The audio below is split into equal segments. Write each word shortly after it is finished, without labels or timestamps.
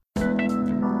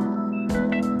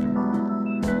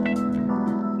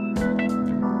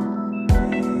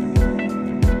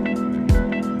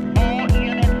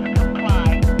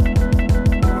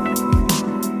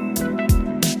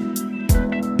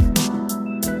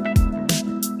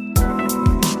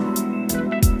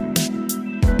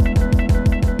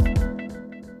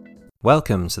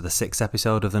Welcome to the 6th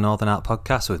episode of the Northern Art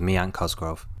Podcast with me, Ant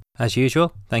Cosgrove. As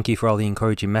usual, thank you for all the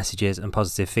encouraging messages and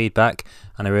positive feedback,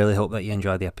 and I really hope that you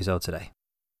enjoyed the episode today.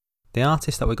 The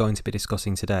artist that we're going to be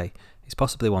discussing today is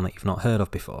possibly one that you've not heard of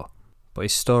before, but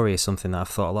his story is something that I've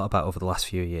thought a lot about over the last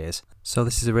few years, so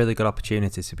this is a really good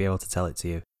opportunity to be able to tell it to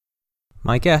you.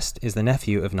 My guest is the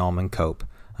nephew of Norman Cope,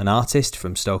 an artist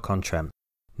from Stoke-on-Trent.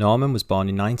 Norman was born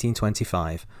in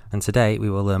 1925, and today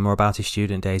we will learn more about his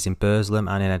student days in Burslem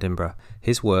and in Edinburgh,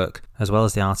 his work, as well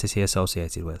as the artists he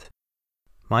associated with.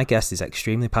 My guest is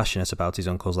extremely passionate about his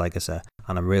uncle's legacy,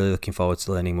 and I'm really looking forward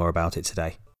to learning more about it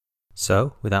today.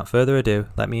 So, without further ado,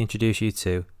 let me introduce you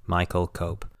to Michael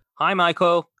Cope. Hi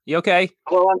Michael, you okay?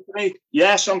 Hello Anthony.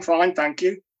 Yes, I'm fine, thank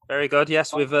you. Very good.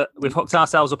 Yes, we've hooked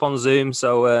ourselves up on Zoom,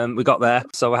 so we got there.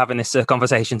 So we're having this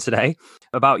conversation today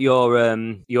about your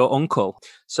uncle.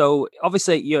 So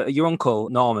obviously, your uncle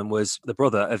Norman was the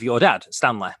brother of your dad,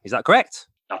 Stanley. Is that correct?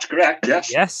 That's correct.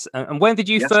 Yes. Yes. And when did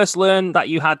you first learn that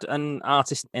you had an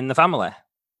artist in the family?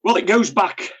 Well, it goes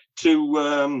back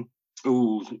to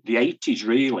the 80s,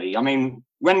 really. I mean,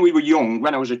 when we were young,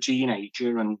 when I was a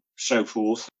teenager and so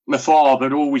forth, my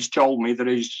father always told me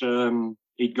that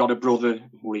he'd got a brother,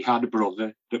 or he had a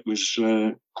brother, that was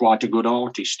quite a good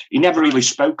artist. He never really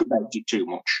spoke about it too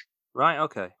much. Right,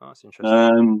 okay. Oh, that's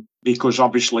interesting. Because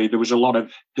obviously there was a lot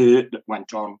of hurt that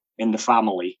went on in the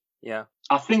family. Yeah.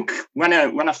 I think when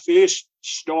I first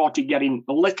started getting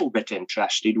a little bit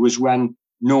interested was when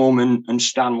Norman and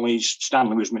Stanley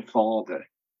was my father.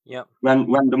 Yeah. When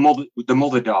the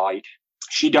mother died.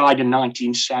 She died in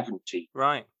 1970.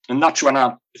 Right. And that's when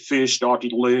I first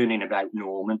started learning about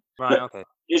Norman. Right, okay.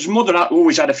 His mother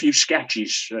always had a few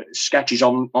sketches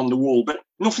on the wall, but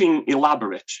nothing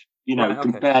elaborate, right, okay.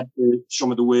 compared to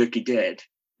some of the work he did.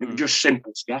 It was just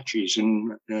simple sketches.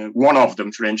 And one of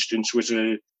them, for instance, was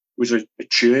a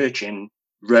church in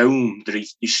Rome that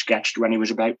he sketched when he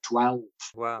was about 12.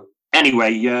 Wow.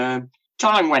 Anyway,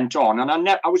 time went on, and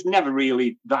I was never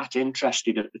really that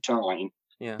interested at the time.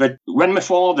 Yeah. But when my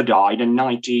father died in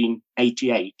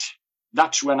 1988,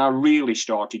 that's when I really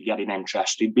started getting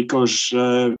interested, because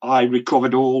I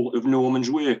recovered all of Norman's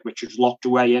work, which was locked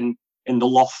away in the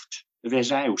loft of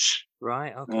his house.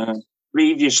 Right, okay.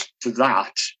 Previous to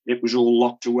that, it was all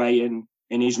locked away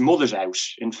in his mother's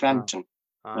house in Fenton,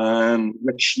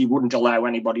 which he wouldn't allow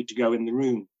anybody to go in the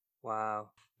room. Wow.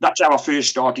 That's how I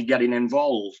first started getting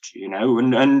involved,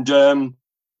 and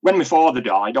when my father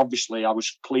died, obviously I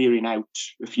was clearing out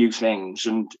a few things,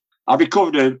 and I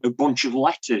recovered a bunch of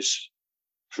letters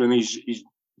from his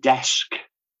desk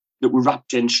that were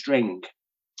wrapped in string.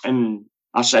 And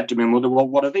I said to my mother, "Well,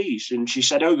 what are these?" And she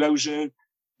said, "Oh, those are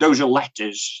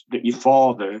letters that your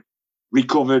father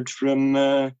recovered from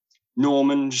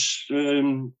Norman's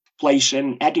place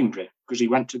in Edinburgh, because he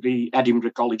went to the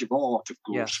Edinburgh College of Art, of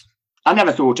course." Yes. I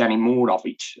never thought any more of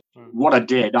it. What I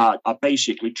did, I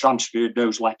basically transferred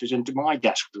those letters into my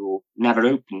desk drawer, never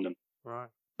opened them. Right.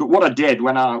 But what I did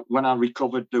when I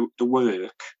recovered the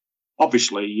work,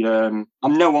 obviously, I'm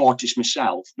no artist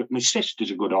myself, but my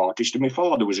sister's a good artist and my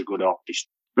father was a good artist,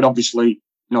 but obviously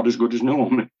not as good as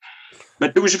Norman.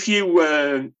 But there was a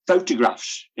few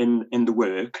photographs in the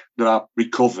work that I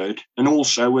recovered, and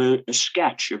also a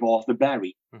sketch of Arthur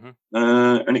Berry.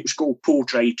 And it was called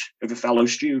Portrait of a Fellow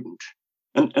Student.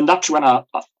 And that's when I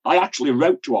actually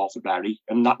wrote to Arthur Berry,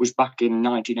 and that was back in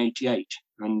 1988.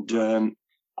 And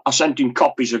I sent him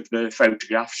copies of the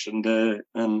photographs and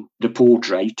the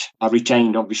portrait. I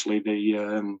retained, obviously,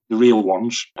 the real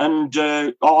ones. And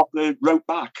Arthur wrote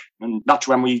back, and that's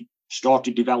when we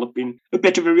started developing a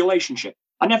bit of a relationship.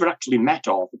 I never actually met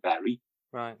Arthur Berry,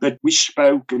 right, but we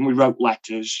spoke and we wrote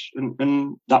letters,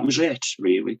 and that was it,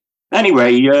 really.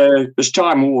 Anyway, as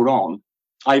time wore on,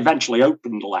 I eventually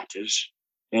opened the letters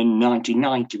in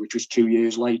 1990, which was 2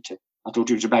 years later. I thought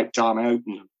it was about time I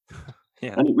opened them.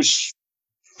 Yeah. And it was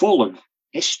full of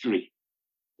history.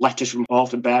 Letters from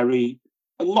Arthur Berry,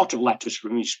 a lot of letters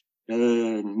from his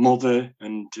mother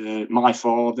and my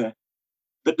father.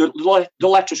 But the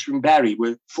letters from Berry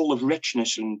were full of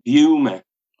richness and humour.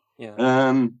 Yeah.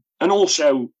 And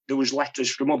also there was letters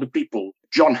from other people.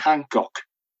 John Hancock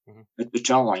at the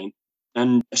time,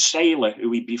 and a sailor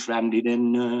who he befriended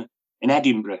in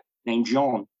Edinburgh named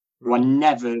John, who I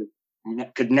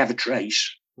could never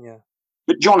trace. Yeah.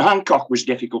 But John Hancock was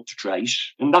difficult to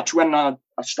trace, and that's when I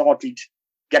started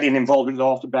getting involved with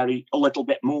Arthur Berry a little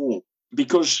bit more,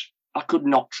 because I could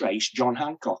not trace John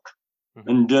Hancock.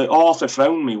 And Arthur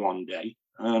phoned me one day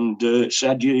and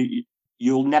said,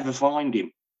 "You'll never find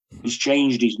him. He's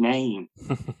changed his name."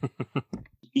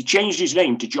 He changed his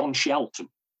name to John Shelton,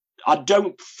 I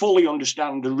don't fully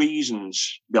understand the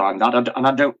reasons behind that, and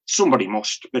I don't. Somebody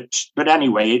must, but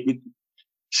anyway,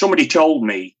 somebody told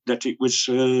me that it was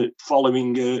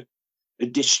following a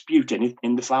dispute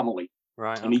in the family,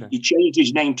 Right. and Okay. he changed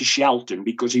his name to Shelton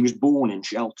because he was born in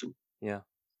Shelton. Yeah.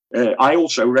 I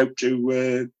also wrote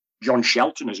to John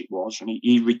Shelton, as it was, and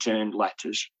he returned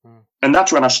letters. And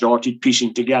that's when I started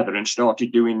piecing together and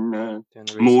started doing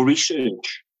more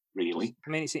research, really. I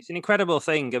mean, it's an incredible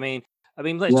thing.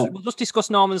 We'll just discuss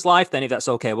Norman's life then, if that's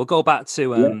okay. We'll go back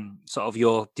to sort of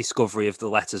your discovery of the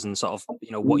letters and sort of,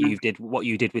 what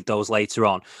you did with those later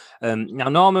on. Now,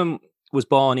 Norman was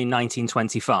born in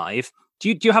 1925.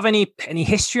 Do you have any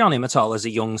history on him at all as a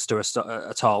youngster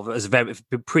at all, as very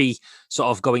pre sort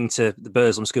of going to the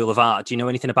Burslem School of Art? Do you know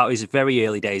anything about his very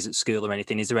early days at school or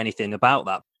anything? Is there anything about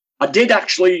that? I did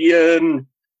actually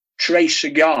trace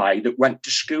a guy that went to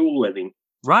school with him.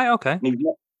 Right. Okay.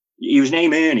 He was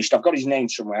named Ernest. I've got his name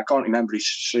somewhere. I can't remember his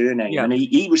surname. Yeah. And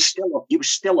he was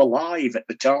still alive at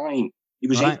the time. He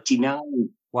was 89.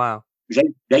 Wow. He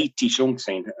was 80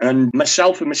 something. And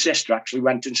myself and my sister actually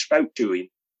went and spoke to him.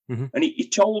 Mm-hmm. And he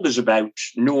told us about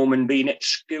Norman being at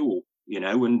school,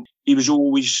 and he was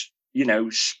always,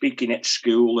 speaking at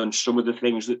school and some of the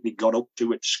things that they got up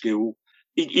to at school.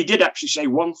 He did actually say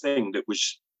one thing that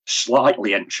was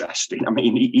slightly interesting. I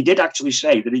mean, he did actually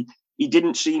say that he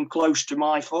didn't seem close to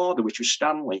my father, which was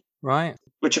Stanley. Right.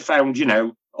 Which I found,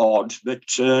 odd, but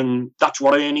that's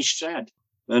what Ernest said.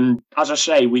 And as I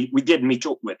say, we did meet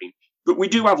up with him. But we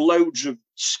do have loads of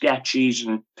sketches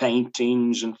and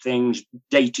paintings and things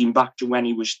dating back to when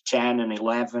he was 10 and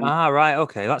 11. Ah, right.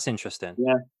 Okay. That's interesting.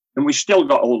 Yeah. And we still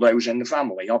got all those in the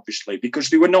family, obviously, because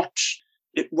they were not,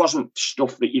 it wasn't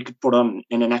stuff that you could put on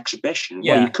in an exhibition.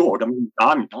 Yeah. Well, you could. I mean,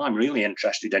 I'm really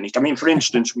interested in it. I mean, for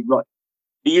instance,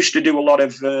 he used to do a lot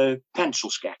of pencil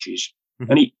sketches.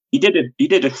 Mm-hmm. And he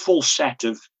did a full set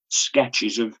of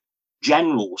sketches of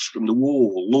generals from the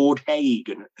war, Lord Haig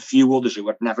and a few others who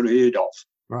I'd never heard of.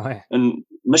 Right. And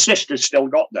my sister's still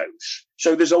got those.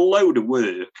 So there's a load of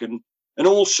work and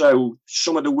also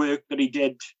some of the work that he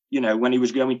did, when he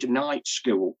was going to night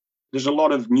school. There's a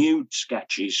lot of nude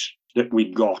sketches that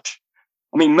we've got.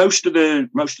 I mean, most of the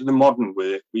modern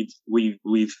work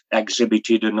we've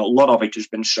exhibited, and a lot of it has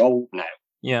been sold now.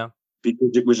 Yeah.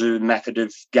 Because it was a method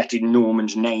of getting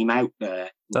Norman's name out there.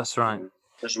 That's right.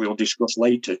 As we'll discuss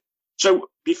later. So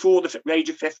before the age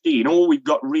of 15, all we've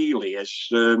got really is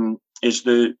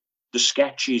the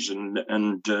sketches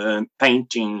and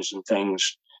paintings and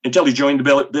things until he joined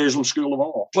the Burslem School of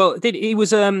Art. Well, I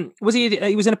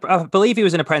believe he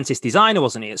was an apprentice designer,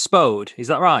 wasn't he, at Spode? Is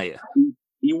that right?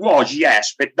 He was,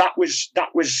 yes, but that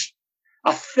was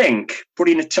I think,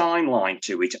 putting a timeline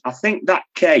to it. I think that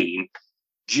came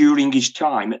during his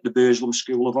time at the Burslem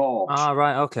School of Art. Ah,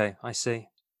 right, okay, I see.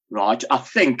 Right, I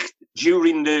think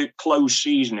during the closed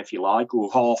season, if you like,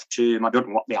 or half term, I don't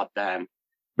know what they had then,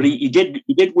 but he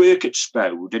did work at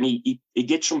Spode, and he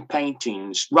did some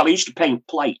paintings. Well, he used to paint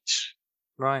plates.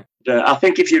 Right. I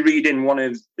think if you read in one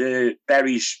of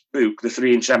Berry's book, The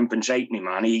 3 and 7pence Halfpenny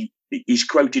Man, he's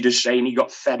quoted as saying he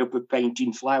got fed up of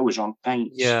painting flowers on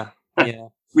paints. Yeah, yeah.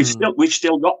 We've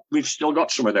still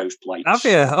got some of those plates. Have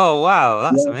you? Oh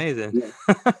wow, that's amazing.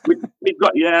 Yeah. We've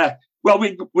got Well,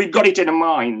 we've got it in a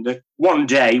mind that one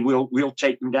day we'll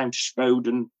take them down to Spode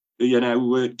and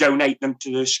donate them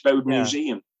to the Spode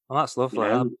Museum. Well, that's lovely.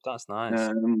 That's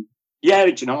nice. Yeah,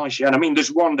 it's nice. Yeah, and I mean,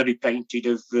 there's one that he painted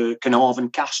of Carnarvon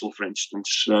Castle, for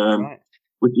instance,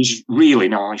 which is really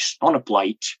nice on a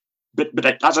plate.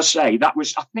 But as I say,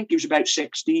 I think he was about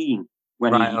 16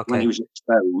 when he was at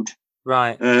Spode.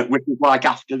 Right. Which was like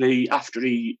after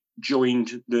he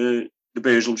joined the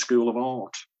Burslem School of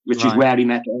Art, which is where he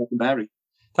met Arthur Berry.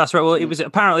 That's right. Well, it was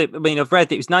apparently, I've read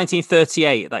that it was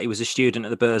 1938 that he was a student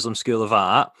at the Burslem School of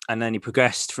Art, and then he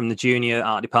progressed from the junior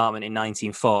art department in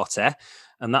 1940.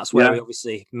 And that's where he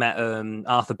obviously met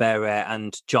Arthur Berry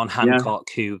and John Hancock,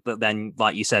 who then,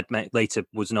 like you said, later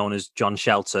was known as John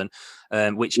Shelton,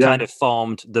 which kind of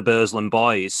formed the Burslem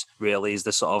Boys, really, is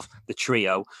the sort of the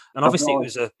trio. And obviously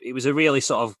it was a really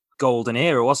sort of golden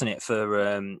era, wasn't it, for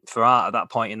art at that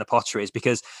point in the potteries?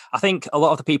 Because I think a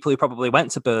lot of the people who probably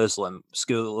went to Burslem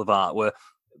School of Art were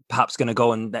perhaps going to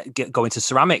go into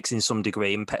ceramics in some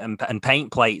degree and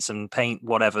paint plates and paint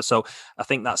whatever. So I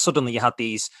think that suddenly you had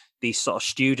these sort of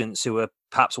students who were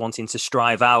perhaps wanting to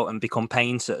strive out and become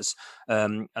painters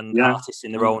and artists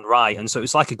in their own right. And so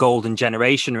it's like a golden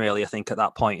generation, really, I think, at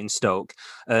that point in Stoke.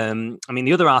 I mean,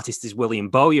 the other artist is William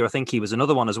Bowyer. I think he was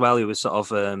another one as well. He was sort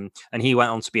of, and he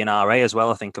went on to be an RA as well,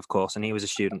 I think, of course, and he was a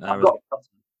student there.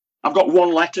 I've got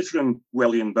one letter from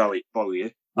William Bowyer.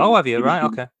 Oh, have you? Right,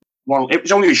 okay. Well, it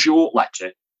was only a short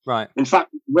letter. Right. In fact,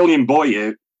 William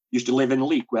Boyer used to live in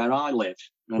Leek, where I live.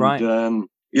 And, right.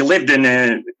 He lived in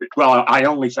well, I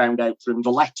only found out from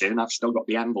the letter, and I've still got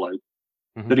the envelope,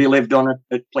 that he lived on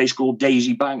a place called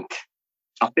Daisy Bank.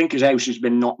 I think his house has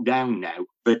been knocked down now,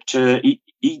 but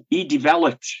he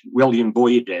developed, William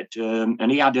Boyer did,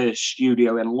 and he had a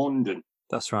studio in London.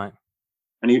 That's right.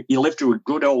 And he lived to a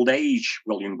good old age,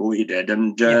 William Boyer did,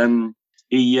 and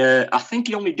I think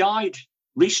he only died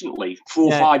recently, 4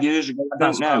 or 5 years ago. I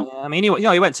don't know. Right. I mean, he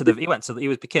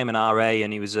became an RA,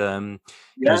 and he was a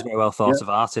very well thought of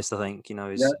artist. I think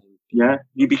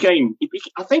he became.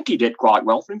 I think he did quite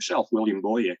well for himself, William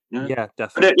Boyer. Yeah,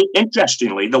 definitely. But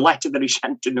interestingly, the letter that he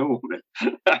sent to Norman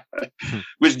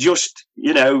was just,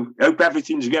 hope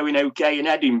everything's going okay in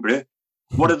Edinburgh.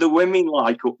 What are the women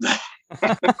like up there?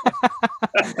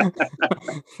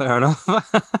 Fair enough.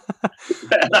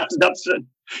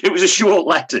 It was a short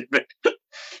letter, but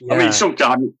I mean,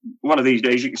 sometime one of these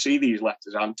days you can see these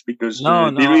letters, Ant, because they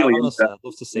really. Honestly, I'd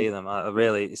love to see them. I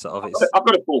really I've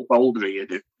got a full folder here,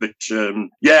 but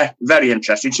very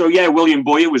interesting. So William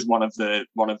Boyer was one of the,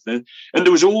 and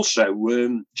there was also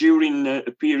during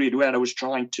a period where I was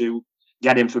trying to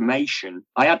get information,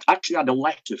 I actually had a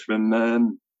letter from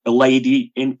a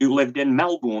lady who lived in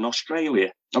Melbourne,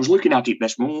 Australia. I was looking at it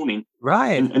this morning,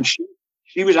 right, and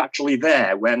she was actually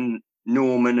there when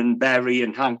Norman and Berry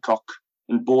and Hancock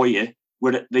and Boyer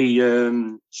were at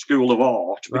the School of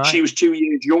Art, but she was 2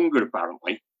 years younger,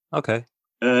 apparently. Okay.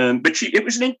 But it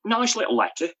was a nice little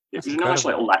letter. It was a nice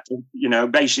little letter,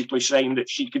 basically saying that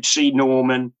she could see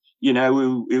Norman,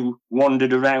 who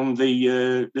wandered around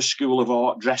the School of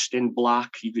Art dressed in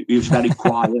black. He was very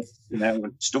quiet,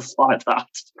 and stuff like that.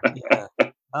 Yeah,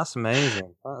 that's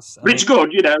amazing. But it's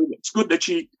good, it's good that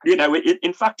she,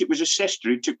 in fact, it was a sister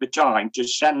who took the time to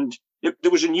send.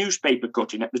 There was a newspaper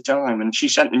cutting at the time, and she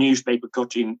sent the newspaper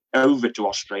cutting over to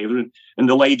Australia, and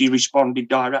the lady responded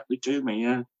directly to me.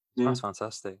 Yeah. That's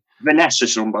fantastic. Vanessa,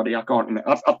 somebody, I can't remember.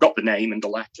 I've got the name and the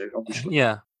letter, obviously.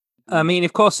 Yeah. I mean,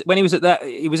 of course, when he was at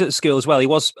the school as well. He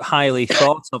was highly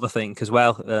thought of, I think, as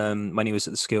well. When he was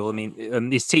at the school, I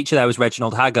mean, his teacher there was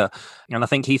Reginald Hagger, and I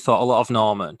think he thought a lot of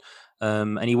Norman.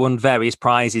 And he won various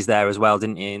prizes there as well,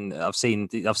 didn't he? And I've seen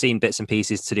bits and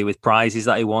pieces to do with prizes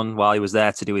that he won while he was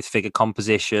there, to do with figure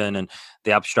composition and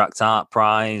the abstract art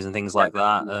prize and things like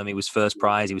that. He was first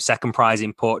prize. He was second prize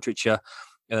in portraiture,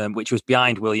 which was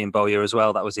behind William Boyer as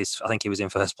well. That was I think he was in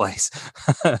first place.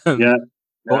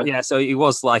 But so he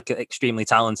was like extremely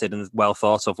talented and well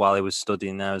thought of while he was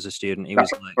studying there as a student. He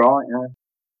was like, right. Yeah.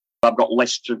 I've got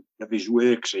lists of his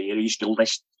works here. He used to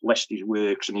list his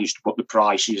works, and he used to put the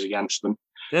prices against them.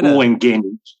 All in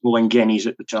guineas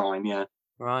at the time, yeah.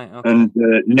 Right. Okay. And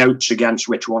notes against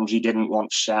which ones he didn't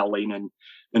want selling,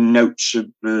 and notes of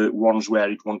ones where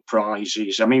he'd won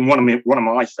prizes. I mean, one of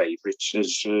my favourites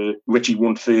is which he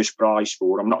won first prize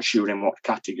for. I'm not sure in what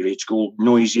category. It's called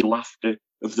Noisy Laughter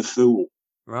of the Fool.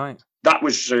 Right. That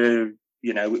was.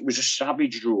 It was a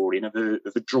savage drawing of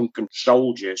a drunken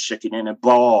soldier sitting in a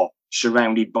bar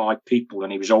surrounded by people,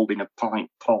 and he was holding a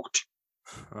pint pot.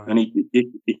 Right.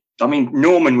 And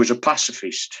Norman was a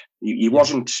pacifist. He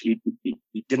wasn't. He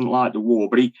didn't like the war,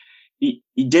 but he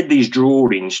did these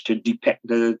drawings to depict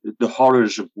the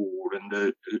horrors of war and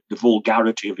the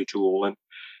vulgarity of it all. And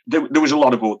there was a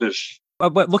lot of others.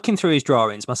 But looking through his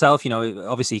drawings myself,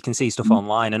 obviously you can see stuff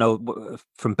online. I know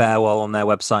from Bearwell on their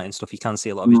website and stuff, you can see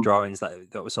a lot of his drawings that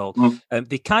were sold.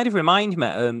 They kind of remind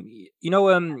me,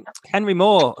 Henry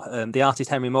Moore, the artist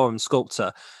Henry Moore and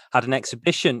sculptor, had an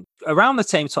exhibition around the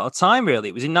same sort of time. Really,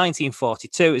 it was in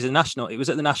 1942. It was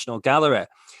at the National Gallery.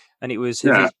 And it was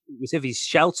his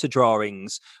shelter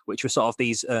drawings, which were sort of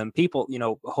these people,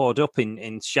 hoard up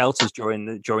in shelters during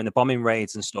the bombing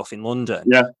raids and stuff in London.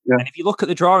 Yeah. And if you look at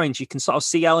the drawings, you can sort of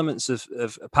see elements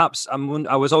of perhaps. I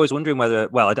was always wondering whether.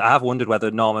 Well, I have wondered whether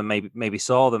Norman maybe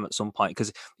saw them at some point,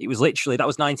 because it was literally that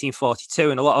was 1942,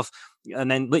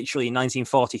 and then literally in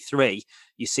 1943,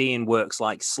 you're seeing works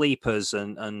like Sleepers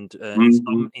and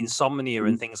Insomnia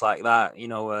and things like that.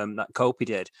 That Copey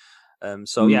did.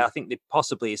 I think there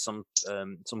possibly is some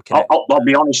connection. I'll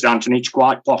be honest, Anthony. It's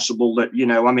quite possible that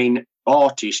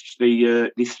artists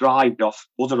they thrived off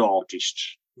other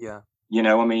artists. Yeah.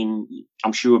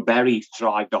 I'm sure Berry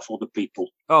thrived off other people.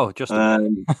 Oh, just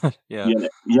yeah,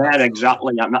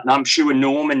 exactly. I'm sure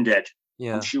Norman did.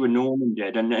 Yeah, I'm sure Norman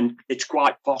did, and it's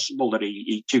quite possible that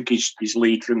he took his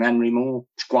lead from Henry Moore.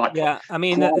 It's quite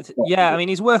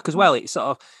his work as well. It's sort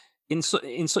of. In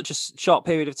such a short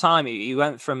period of time, he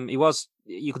was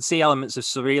you could see elements of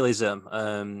surrealism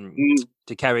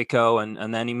to Kerrico,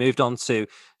 and then he moved on to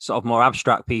sort of more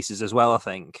abstract pieces as well, I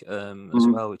think, as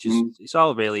well, which is it's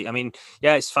all really, I mean,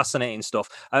 yeah, it's fascinating stuff.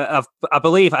 I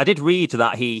believe I did read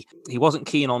that he wasn't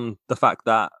keen on the fact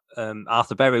that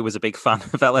Arthur Berry was a big fan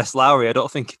of L.S. Lowry. I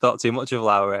don't think he thought too much of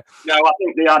Lowry. No, I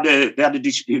think they had a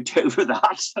dispute over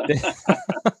that.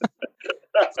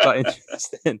 It's quite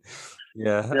interesting.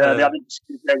 Yeah, they had a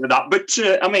dispute over that. But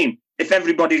I mean, if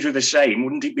everybody's were the same,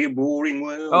 wouldn't it be a boring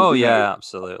world? Oh yeah,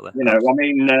 absolutely. You know,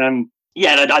 absolutely. I mean,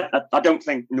 I don't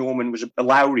think Norman was a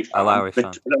Lowry fan.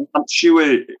 But I'm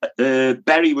sure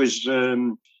Berry was,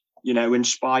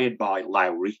 inspired by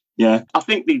Lowry. Yeah, I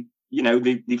think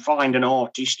they find an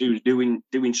artist who's doing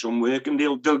some work, and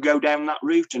they'll go down that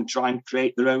route and try and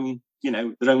create their own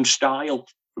style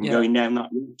from going down that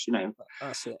route.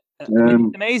 That's it. It's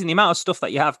amazing the amount of stuff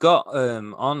that you have got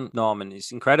on Norman.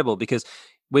 It's incredible, because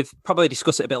we'll probably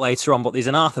discuss it a bit later on, but there's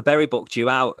an Arthur Berry book due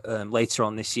out later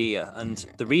on this year, and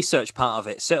the research part of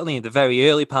it, certainly in the very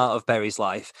early part of Berry's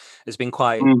life, has been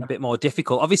quite a bit more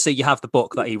difficult. Obviously, you have the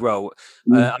book that he wrote.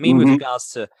 I mean, with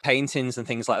regards to paintings and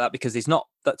things like that, because there's not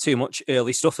that too much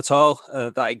early stuff at all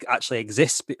that actually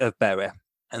exists of Berry,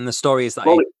 and the story is that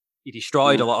he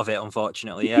destroyed a lot of it.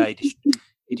 Unfortunately,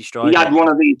 he destroyed. He had one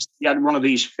of these. He had one of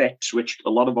these fits, which a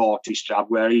lot of artists have,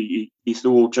 where he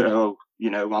thought,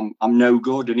 I'm no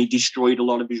good, and he destroyed a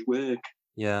lot of his work.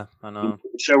 Yeah, I know.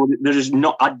 So there is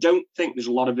not. I don't think there's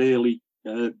a lot of early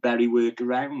Berry work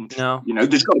around. No,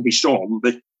 there's got to be some,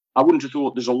 but I wouldn't have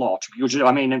thought there's a lot, because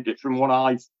I mean, from what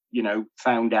I've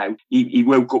found out, he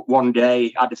woke up one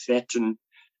day, had a fit, and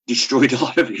destroyed a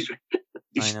lot of his.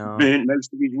 Burnt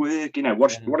most of his work.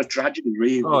 What a tragedy,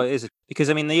 really. Oh, it is, because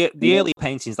I mean the early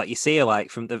paintings that you see are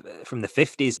like from the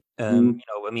 50s. I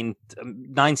mean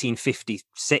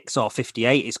 1956 or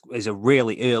 58 is a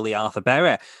really early Arthur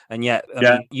Berry, and yet I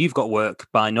mean, you've got work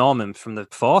by Norman from the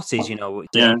 40s.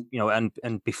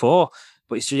 And before.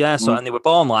 But it's so, and they were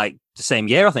born like the same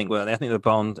year, I think, weren't they? I think they were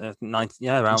born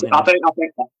around.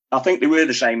 I think they were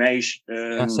the same age.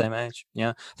 Same age. Yeah,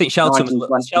 I think Shelton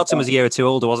was a year or two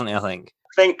older, wasn't he? I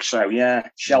think so. Yeah,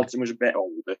 Shelton was a bit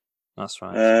older. That's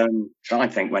right. Trying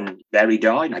to think when Berry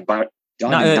died.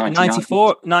 In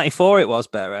 94 it was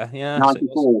Berry. Yeah,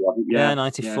 94. Yeah,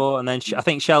 94, and then I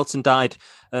think Shelton died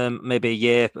maybe a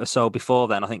year or so before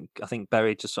then. I think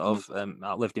Berry just sort of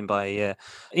outlived him by a year.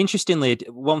 Interestingly,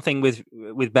 one thing with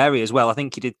Berry as well, I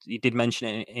think he did mention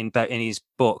it in his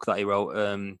book that he wrote,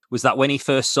 was that when he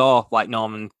first saw like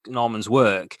Norman's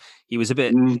work, he was a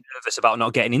bit nervous about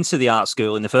not getting into the art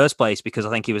school in the first place, because I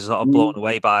think he was sort of blown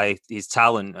away by his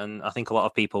talent, and I think a lot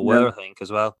of people were, I think, as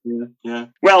well. Yeah.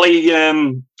 Well,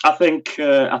 I think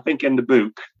in the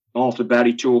book, Arthur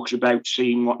Berry talks about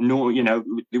seeing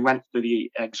they went for the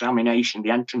examination,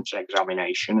 the entrance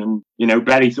examination, and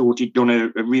Berry thought he'd done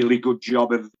a really good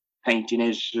job of painting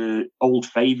his old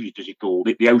favourite, as he called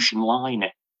it, the ocean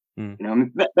liner. Bear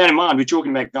in mind, we're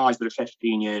talking about guys that are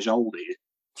 15 years old here.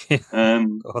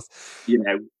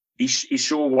 He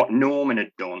saw what Norman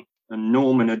had done, and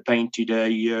Norman had painted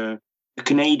a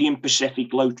Canadian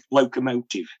Pacific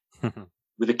locomotive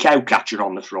with a cowcatcher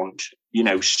on the front,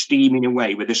 steaming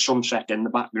away with the sunset in the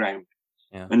background.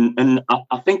 Yeah. And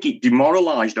I think it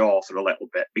demoralised Arthur a little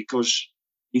bit, because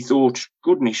he thought,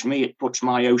 goodness me, it puts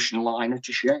my ocean liner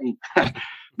to shame.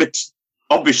 But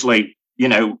obviously,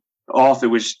 Arthur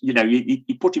was,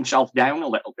 he put himself down a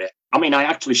little bit. I mean, I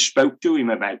actually spoke to him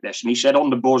about this, and he said on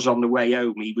the bus on the way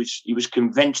home, he was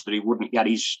convinced that he wouldn't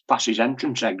pass his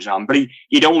entrance exam, but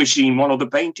he'd only seen one other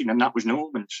painting, and that was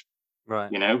Norman's.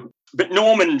 Right. But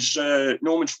Norman's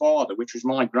father, which was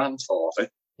my grandfather,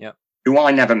 who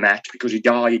I never met because he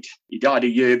died a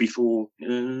year before,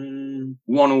 1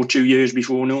 or 2 years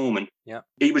before Norman. Yeah.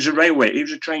 He was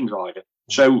a train driver.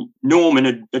 So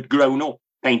Norman had grown up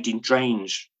painting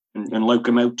trains and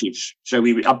locomotives. So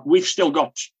we've still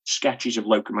got sketches of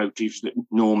locomotives that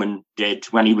Norman did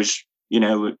when he was,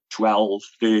 12,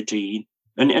 13.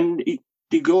 And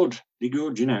they're good,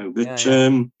 But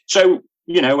so,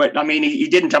 I mean, he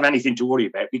didn't have anything to worry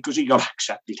about, because he got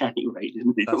accepted anyway,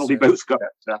 didn't he? Well, they both got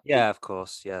accepted. Yeah, of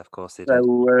course they did.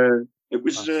 So it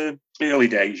was early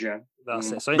days, yeah.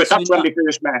 That's it. But that's when they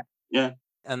first met, yeah.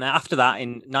 And then after that,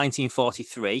 in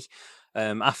 1943,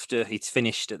 after he'd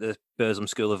finished at the Burslem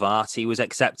School of Art, he was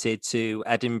accepted to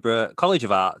Edinburgh College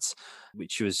of Art,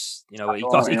 which was, he got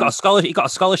a scholarship. He got a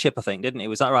scholarship, I think, didn't he?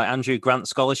 Was that right? Andrew Grant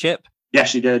scholarship.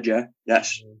 Yes, he did. Yeah.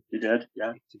 Yes, he did.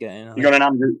 Yeah. To get in, he got an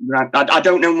Andrew Grant. I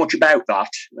don't know much about that.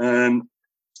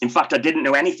 In fact, I didn't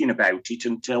know anything about it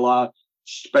until I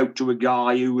spoke to a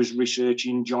guy who was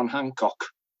researching John Hancock.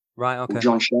 Right, okay.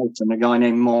 John Shelton, a guy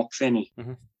named Mark Finney,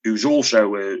 who's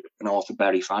also an Arthur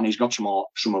Berry fan. He's got some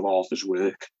of Arthur's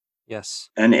work.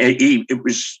 Yes. And it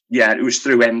was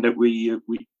through him that we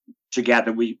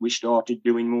together we started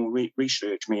doing more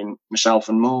research. Myself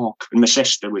and Mark, and my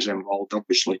sister was involved,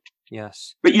 obviously.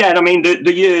 Yes. But yeah, I mean,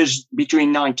 the years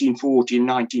between 1940 and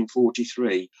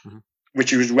 1943,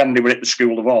 which was when they were at the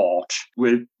School of Art,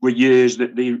 were years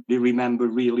that they remember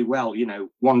really well. You know,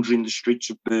 wandering the streets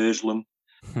of Burslem.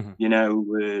 You know,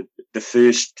 the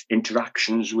first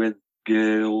interactions with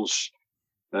girls.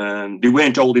 They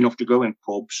weren't old enough to go in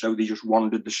pubs, so they just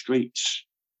wandered the streets,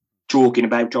 talking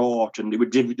about art, and they were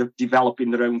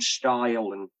developing their own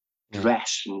style and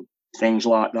dress and things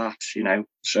like that. You know,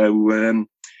 so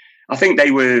I think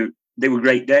they were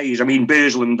great days. I mean,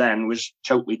 Burslem then was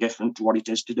totally different to what it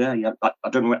is today. I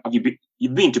don't know.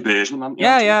 You've been to Burslem, haven't you?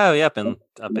 Yeah.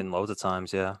 I've been loads of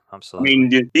times. Yeah, absolutely. I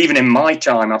mean, even in my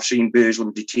time, I've seen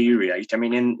Burslem deteriorate. I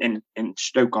mean, in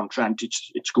Stoke-on-Trent,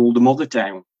 it's called the mother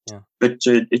town. Yeah. But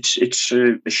it's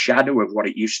a shadow of what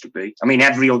it used to be. I mean,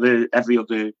 every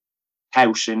other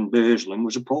house in Burslem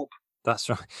was a pub. That's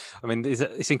right. I mean,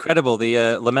 it's incredible.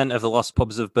 The Lament of the Lost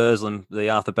Pubs of Burslem,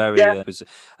 the Arthur Berry,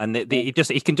 and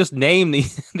he can just name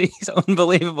these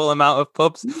unbelievable amount of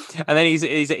pubs, and then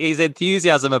his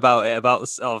enthusiasm about it, about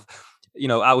sort of, you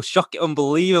know, how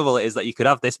unbelievable it is that you could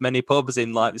have this many pubs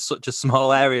in like such a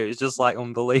small area. It's just like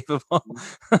unbelievable.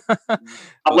 I've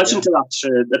listened to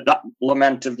that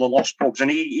Lament of the Lost Pubs, and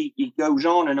he goes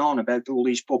on and on about all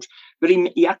these pubs, but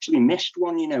he actually missed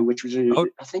one, you know, which was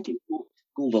I think it was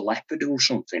called a Leopard or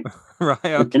something. Right.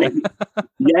 Okay.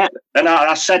 And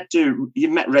I said you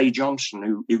met Ray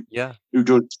Johnson, who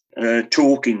does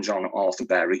talkings on Arthur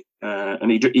Berry,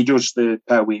 and he does the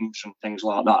poems and things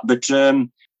like that. But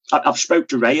I've spoke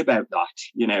to Ray about that,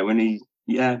 you know, and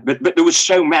but there was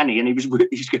so many, and he's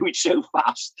going so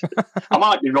fast. I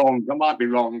might be wrong,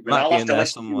 but I'll have to listen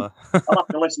somewhere. I'll have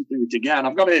to listen to it again.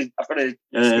 I've got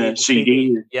a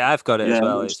CD. Yeah, I've got it as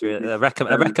well. It's really, I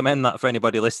recommend that for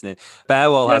anybody listening.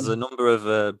 Bearwall has a number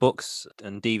of books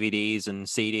and DVDs and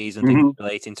CDs and things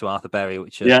relating to Arthur Berry,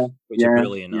 which are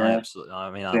brilliant. I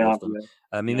love them.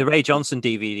 I mean, the Ray Johnson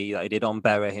DVD that he did on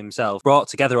Berry himself brought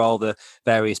together all the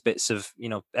various bits of, you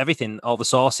know, everything, all the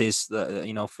sources that,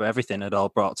 you know, for everything had all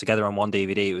brought together on one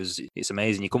DVD. It's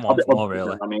amazing. You couldn't want more,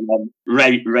 really. I mean,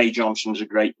 Ray Johnson's a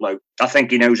great bloke. I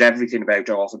think he knows everything about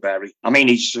Arthur Berry. I mean,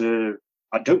 he's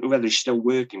I don't know whether he's still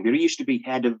working, but he used to be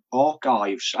head of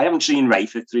archives. I haven't seen Ray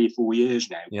for 3 or 4 years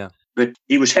now. Yeah. But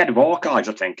he was head of archives,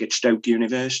 I think, at Stoke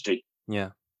University. Yeah.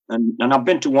 And I've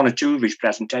been to 1 or 2 of his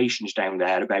presentations down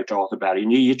there about Arthur Berry,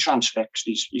 and you're transfixed.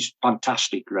 He's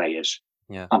fantastic, Ray is.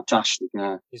 Yeah. Fantastic.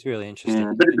 Yeah. It's really interesting.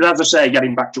 Yeah. But as I say,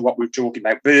 getting back to what we were talking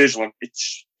about, Burslem,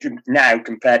 it's now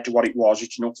compared to what it was,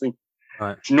 it's nothing.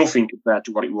 Right. It's nothing compared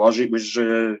to what it was. It was,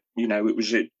 it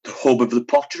was the hub of the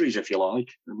potteries, if you like.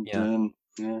 And,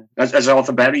 As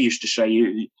Arthur Berry used to say,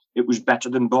 it was better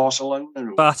than Barcelona.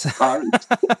 But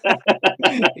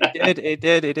he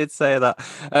did say that.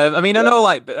 I mean, I know,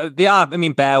 like, they are. I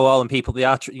mean, Bearwall and people, they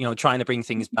are, trying to bring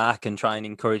things back and trying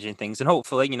encouraging things, and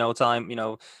hopefully,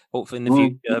 hopefully in the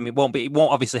future. I mean, it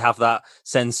won't obviously have that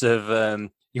sense of.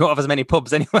 You won't have as many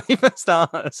pubs anyway, for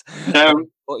starters. No.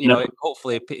 But,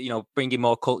 hopefully, bringing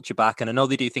more culture back. And I know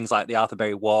they do things like the Arthur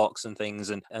Berry walks and things,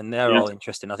 and they're all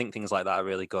interesting. I think things like that are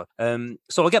really good.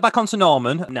 So I'll get back onto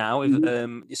Norman now. So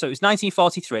it was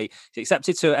 1943. He's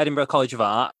accepted to Edinburgh College of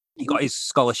Art. He got his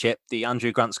scholarship, the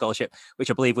Andrew Grant Scholarship, which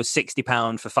I believe was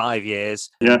 £60 for 5 years.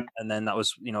 Yeah. And then that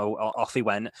was, off he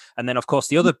went. And then, of course,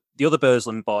 the other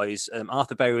Burslem boys,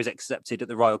 Arthur Berry was accepted at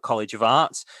the Royal College of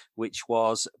Art, which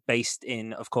was based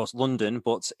in, of course, London.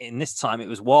 But in this time, it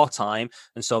was wartime.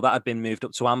 And so that had been moved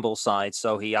up to Ambleside.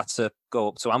 So he had to go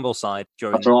up to Ambleside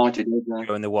during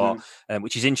the war,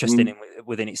 which is interesting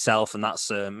within itself. And that's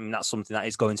something that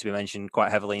is going to be mentioned quite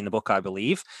heavily in the book, I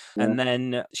believe. Yeah. And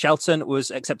then Shelton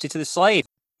was accepted to the Slade.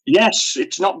 Yes,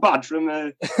 it's not bad from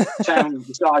a town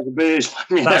the size of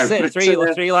Burslem. That's it.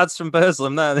 Three lads from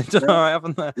Burslem there. They've done all right,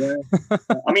 haven't they? Yeah.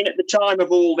 I mean, at the time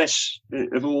of all this,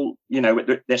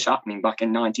 this happening back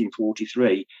in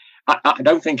 1943, I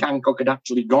don't think Hancock had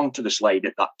actually gone to the Slade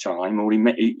at that time, or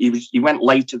he went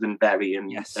later than Berry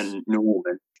and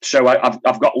Norman. So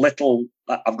I've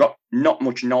got not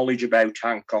much knowledge about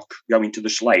Hancock going to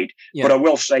the Slade, but I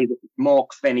will say that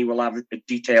Mark Finney will have a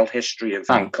detailed history of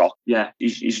Hancock. Yeah,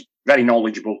 he's very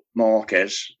knowledgeable, Mark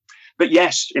is. but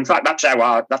yes, in fact, that's how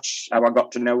I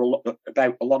got to know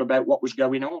a lot about what was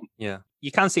going on. Yeah,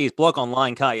 you can see his blog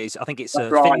online, can't you? I think it's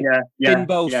That's right.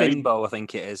 Finbo, I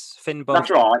think it is Finbo.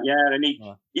 That's right. Yeah, and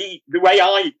he the way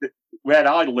where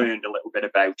I learned a little bit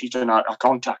about it, and I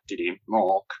contacted him,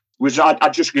 Mark, was I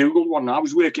just Googled one. I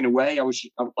was working away.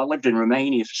 I lived in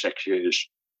Romania for 6 years.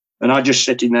 And I just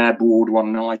sitting there bored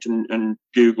one night and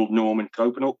Googled Norman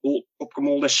Cope, and up come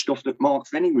all this stuff that Mark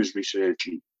Finney was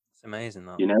researching. It's amazing,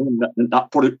 that. You know, and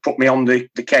that put me on the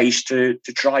case to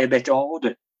try a bit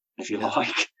harder, if you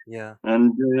like. Yeah.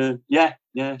 And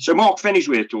so Mark Finney's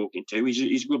worth talking to.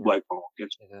 He's a good bloke, Mark.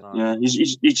 Yeah,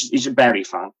 he's a Berry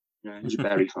fan. Yeah, he's a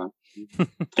Berry fan.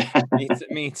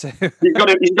 Me too.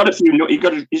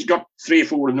 He's got 3 or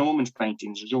 4 of Norman's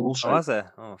paintings as also. Oh, has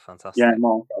there? Oh, fantastic. Yeah,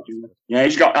 Mark. Yeah,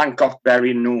 he's got Hancock,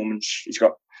 Berry, and Norman's. He's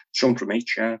got some from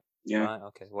each. Yeah. Right.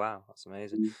 Okay. Wow, that's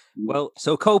amazing. Mm-hmm. Well,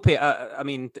 so Cope, I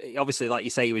mean, obviously, like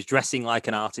you say, he was dressing like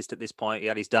an artist at this point. He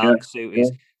had his dark suit,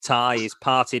 his tie, his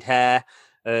parted hair.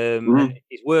 And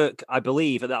his work, I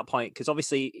believe, at that point, because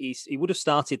obviously he would have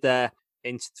started there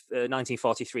in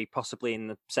 1943, possibly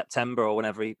in September or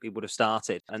whenever he would have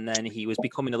started, and then he was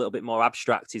becoming a little bit more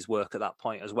abstract, his work, at that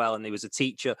point as well. And there was a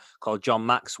teacher called John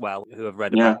Maxwell, who I've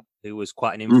read about, who was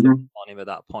quite an influence on him at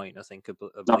that point, I think.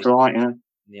 That's right, yeah.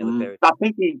 In the other period. I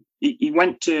think he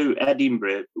went to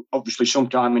Edinburgh, obviously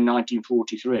sometime in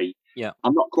 1943. Yeah.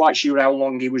 I'm not quite sure how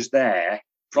long he was there,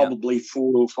 probably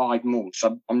 4 or 5 months.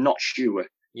 I'm not sure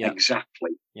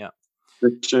exactly. Yeah.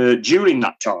 But during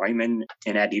that time in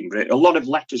Edinburgh, a lot of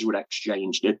letters were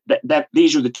exchanged.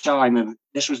 This was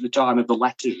the time of the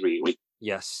letters, really.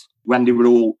 Yes. When they were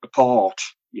all apart,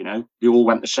 you know, they all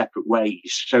went their separate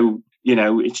ways. So, you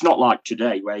know, it's not like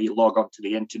today where you log onto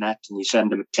the internet and you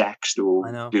send them a text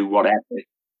or do whatever.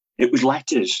 It was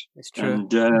letters. It's true.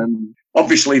 And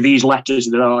obviously these letters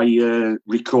that I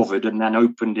recovered and then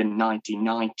opened in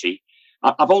 1990,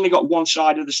 I've only got one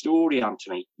side of the story,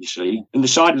 Anthony, you see. And the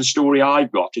side of the story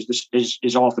I've got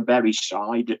is Arthur Berry's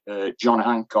side, John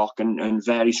Hancock and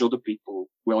various other people,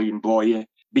 William Boyer,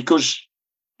 because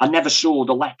I never saw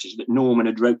the letters that Norman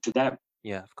had wrote to them.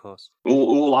 Yeah, of course.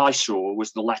 All I saw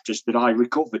was the letters that I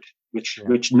recovered, which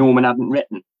Norman hadn't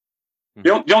written.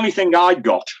 Mm-hmm. The only thing I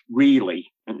got,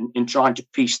 really, in trying to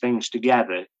piece things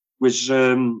together was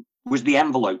the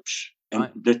envelopes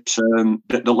that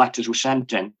the letters were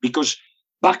sent in, because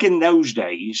back in those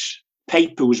days,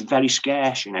 paper was very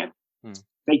scarce, you know.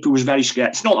 Paper was very scarce.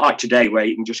 It's not like today where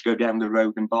you can just go down the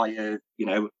road and buy a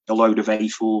load of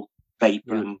A4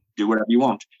 paper and do whatever you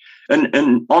want.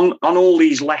 And on all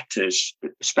these letters,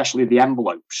 especially the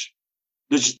envelopes,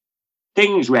 there's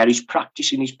things where he's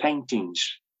practicing his paintings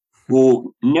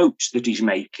or notes that he's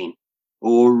making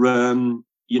or,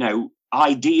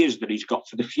 ideas that he's got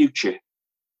for the future.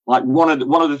 Like one of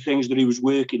the things that he was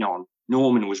working on,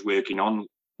 Norman was working on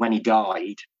when he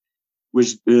died,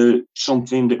 was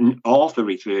something that Arthur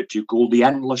referred to called the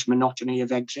endless monotony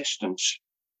of existence.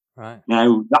 Right.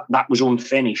 Now that was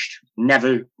unfinished.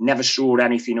 Never saw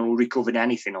anything or recovered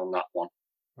anything on that one.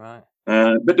 Right.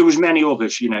 But there was many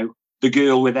others. You know, the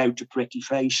girl without a pretty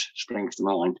face springs to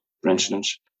mind, for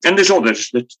instance. And there's others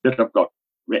that I've got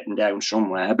written down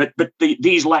somewhere. But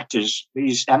these letters,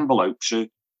 these envelopes, are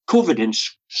covered in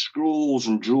scrawls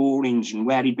and drawings and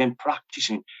where he'd been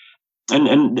practicing.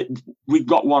 And we've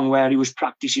got one where he was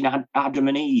practicing Adam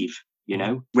and Eve, you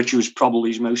know, which was probably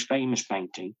his most famous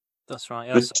painting. That's right.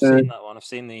 Yeah, I've seen that one. I've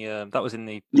seen that was in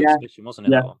the exhibition, wasn't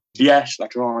it? Yeah. That one? Yes,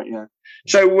 that's right. Yeah.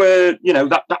 So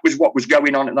that was what was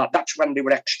going on at that. That's when they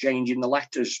were exchanging the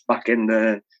letters back in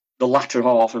the latter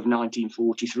half of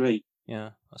 1943.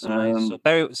 Yeah, that's amazing.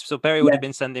 So Berry would have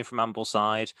been sending from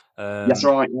Ambleside. That's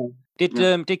right.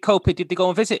 Yeah. Did Cope? Did they go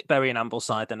and visit Berry in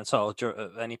Ambleside then at all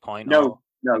at any point? No.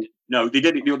 They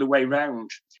did it the other way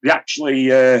round. They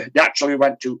actually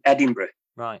went to Edinburgh.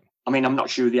 Right. I mean, I'm not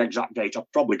sure the exact date.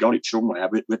 I've probably got it somewhere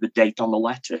with the date on the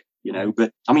letter, you know.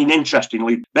 But, I mean,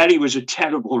 interestingly, Berry was a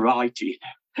terrible writer.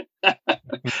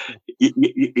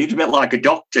 He's a bit like a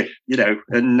doctor, you know,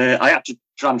 and I had to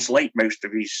translate most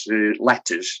of his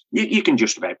letters. You can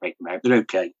just about make them out. They're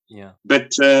okay. Yeah.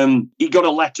 But he got a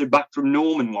letter back from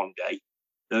Norman one day,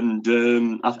 and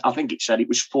I think it said it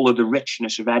was full of the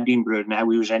richness of Edinburgh and how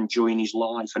he was enjoying his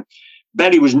life. And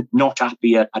Berry was not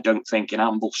happy, I don't think, in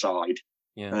Ambleside.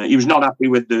 Yeah. He was not happy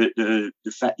with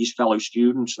his fellow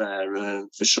students there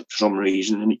for some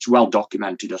reason, and it's well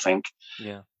documented, I think.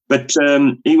 Yeah. But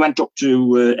he went up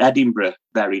to Edinburgh,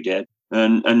 Berry did,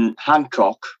 and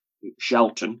Hancock,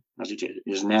 Shelton, as it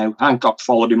is now, Hancock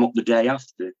followed him up the day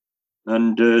after,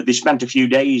 and they spent a few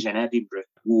days in Edinburgh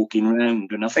walking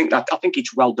around, and I think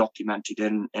it's well documented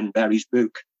in Berry's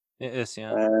book. It is,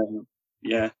 yeah.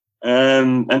 Yeah.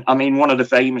 And I mean, one of the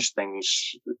famous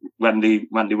things when they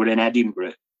were in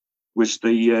Edinburgh was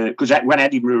because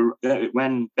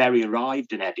when Berry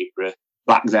arrived in Edinburgh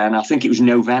back then, I think it was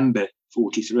November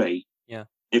 '43. Yeah.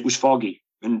 It was foggy,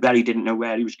 and Berry didn't know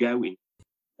where he was going,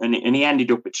 and he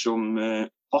ended up at some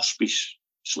hospice,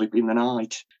 sleeping the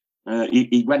night.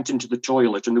 He went into the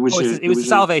toilet, and there was it was the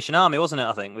Salvation Army, wasn't it?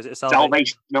 I think was it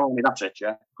Salvation Army. That's it.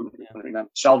 Yeah, couldn't remember.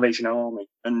 Salvation Army,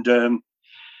 and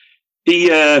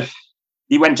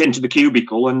he went into the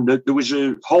cubicle, and there was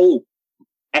a hole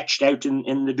etched out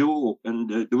in the door, and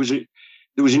there was an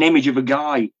image of a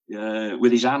guy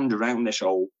with his hand around this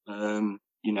hole,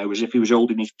 as if he was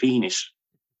holding his penis,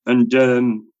 and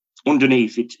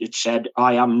underneath it said,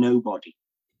 "I am nobody."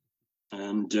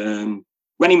 And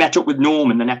when he met up with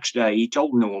Norman the next day, he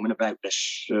told Norman about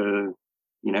this,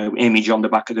 image on the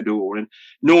back of the door, and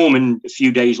Norman a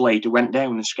few days later went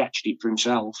down and sketched it for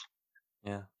himself.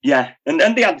 Yeah, and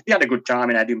they had a good time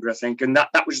in Edinburgh, I think, and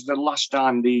that was the last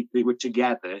time they were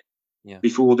together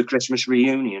before the Christmas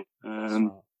reunion.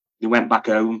 They went back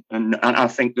home, and I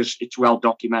think it's well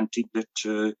documented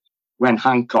that when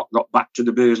Hancock got back to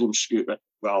the Burslem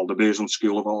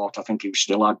School of Art, I think he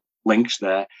still had links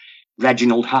there.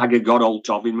 Reginald Hagger got hold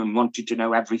of him and wanted to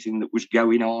know everything that was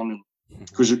going on,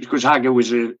 because Hagger was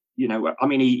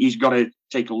he's got to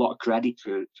take a lot of credit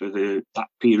for that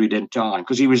period in time,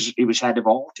 because he was head of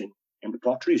art in the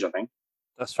Potteries, I think.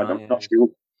 That's right. I'm not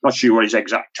sure what his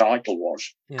exact title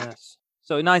was. Yes.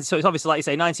 So it's obviously, like you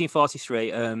say,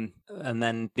 1943, and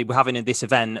then they were having this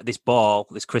event, this ball,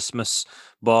 this Christmas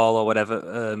ball or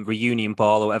whatever, reunion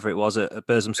ball or whatever it was at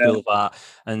Burslem School of Art.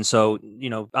 And so,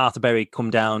 Arthur Berry come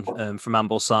down from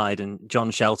Ambleside, and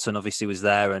John Shelton obviously was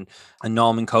there, and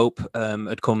Norman Cope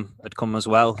had come as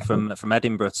well from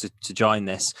Edinburgh to join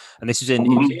this. And this was in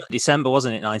December,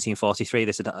 wasn't it? 1943.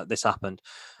 This happened.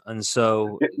 And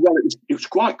so, it was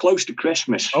quite close to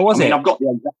Christmas. Oh, was it? I've got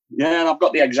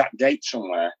the exact date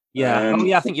somewhere. Yeah.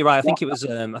 I think you're right. I think it was.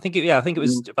 I think it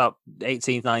was about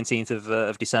 18th, 19th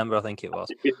of December. I think it was.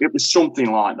 It was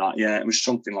something like that. Yeah, it was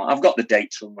something like. I've got the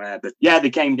date somewhere, but yeah, they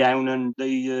came down, and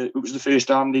it was the first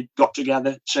time they got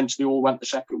together since they all went their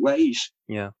separate ways.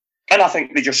 Yeah. And I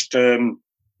think they just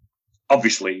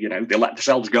obviously, they let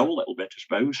themselves go a little bit, I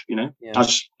suppose.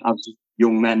 As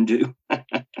young men do.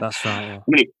 That's right. Yeah. I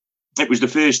mean, it was the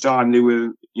first time they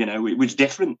were, it was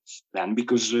different then,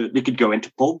 because they could go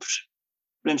into pubs,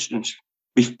 for instance.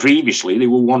 Previously, they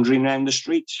were wandering around the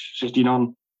streets, sitting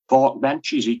on park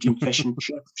benches, eating fish and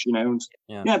chips,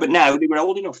 Yeah, but now they were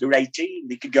old enough. They were 18.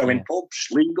 They could go in pubs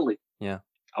legally. Yeah.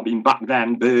 I mean, back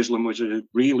then, Burslem was a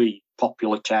really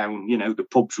popular town. The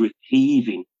pubs were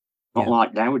heaving, not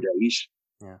like nowadays.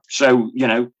 Yeah. So,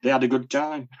 they had a good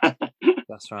time.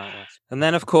 That's right. Yes. And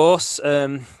then, of course,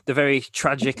 the very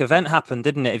tragic event happened,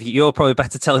 didn't it? You're probably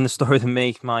better telling the story than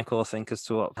me, Michael, I think, as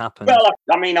to what happened. Well,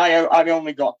 I mean, I've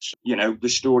only got, the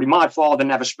story. My father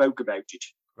never spoke about it.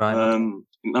 Right.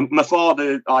 My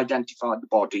father identified the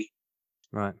body.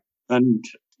 Right. And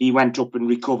he went up and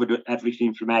recovered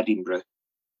everything from Edinburgh.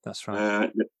 That's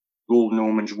right. All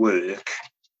Norman's work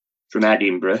from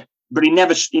Edinburgh. But he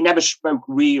never spoke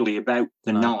really about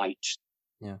the night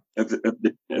of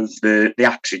the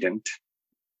accident.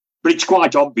 But it's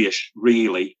quite obvious,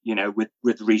 really,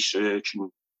 with research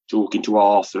and talking to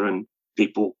Arthur and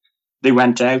people. They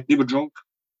went out. They were drunk.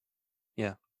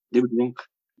 Yeah, they were drunk.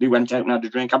 They went out and had a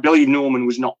drink. I believe Norman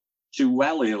was not too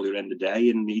well earlier in the day,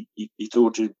 and he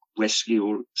thought a whiskey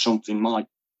or something might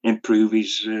improve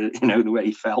his, the way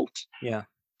he felt. Yeah.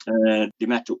 They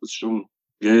met up with some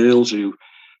girls who,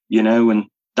 and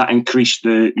that increased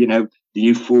the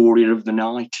euphoria of the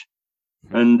night.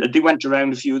 And they went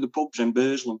around a few of the pubs in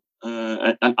Burslem.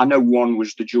 And I know one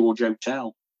was the George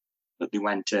Hotel that they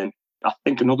went in. I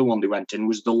think another one they went in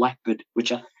was the Leopard,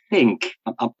 which I think,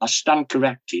 I stand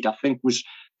corrected, I think was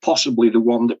possibly the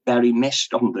one that Berry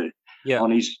missed on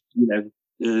his,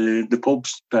 the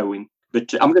pubs going.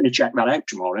 But I'm going to check that out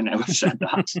tomorrow now I've said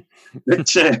that.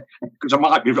 Because I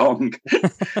might be wrong.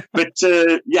 But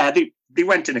they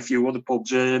went in a few other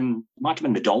pubs. Might have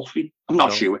been the Dolphin. I'm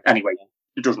not sure. Anyway,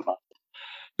 it doesn't matter.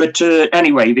 But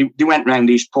anyway, they went round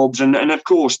these pubs, and of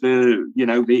course the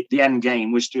end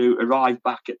game was to arrive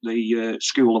back at the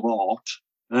School of Art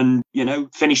and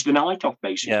finish the night off,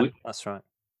 basically. Yeah, that's right.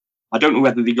 I don't know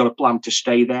whether they got a plan to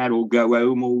stay there or go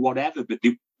home or whatever, but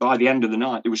by the end of the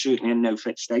night, they were certainly in no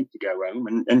fit state to go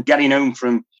home. And getting home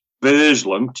from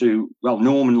Burslem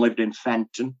Norman lived in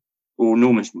Fenton, or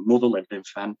Norman's mother lived in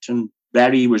Fenton.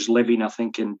 Berry was living, I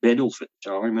think, in Biddulph at the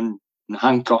time, and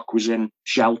Hancock was in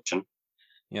Shelton.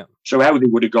 Yeah. So how they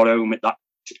would have got home at that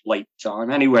late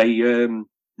time. Anyway,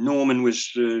 Norman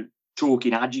was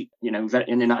talking, in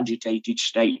an agitated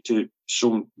state to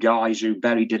some guys who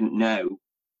Berry didn't know,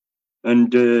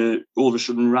 and all of a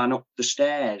sudden ran up the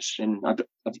stairs. And I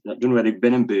don't know whether he'd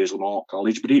been in Burslem Art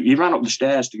College, but he ran up the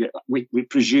stairs to get, we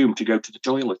presume, to go to the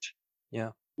toilet.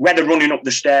 Yeah. Whether running up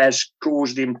the stairs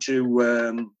caused him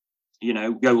to,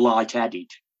 go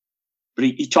lightheaded, but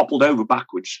he toppled over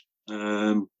backwards.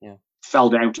 Fell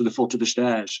down to the foot of the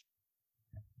stairs.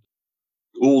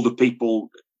 All the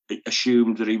people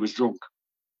assumed that he was drunk,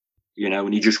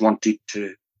 and he just wanted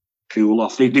to cool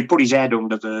off. They put his head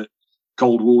under the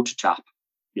cold water tap,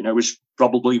 as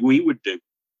probably we would do,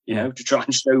 to try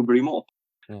and sober him up.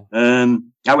 Yeah.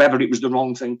 However, it was the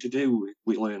wrong thing to do,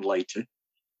 we learned later.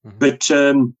 Mm-hmm. But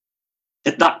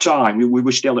at that time, we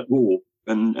were still at war.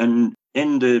 And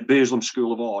in the Burslem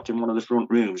School of Art, in one of the front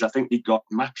rooms, I think they got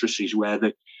mattresses where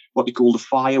what they call the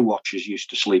fire watchers used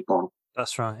to sleep on.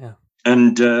 That's right, yeah.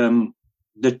 And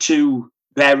the two,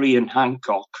 Berry and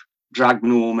Hancock, dragged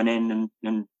Norman in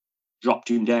and dropped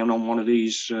him down on one of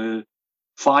these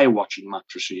fire watching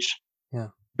mattresses. Yeah.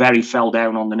 Berry fell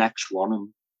down on the next one and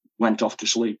went off to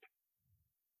sleep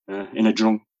in a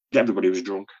drunk. Everybody was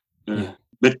drunk.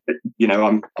 But,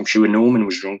 I'm sure Norman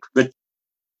was drunk. But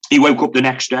he woke up the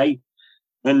next day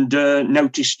and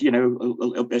noticed, a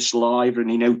little bit of saliva, and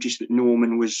he noticed that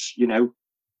Norman was,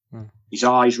 his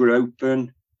eyes were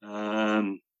open,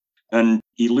 and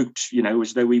he looked,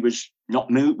 as though he was not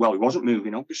moving. Well, he wasn't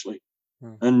moving, obviously.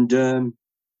 And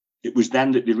it was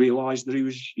then that they realised that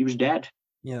he was dead.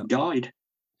 Yeah, died.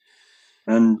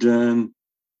 And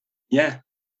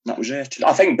that was it.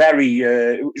 I think Berry,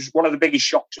 it was one of the biggest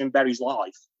shocks in Berry's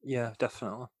life. Yeah,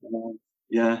 definitely.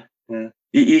 Yeah.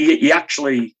 He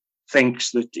actually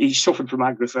thinks that he suffered from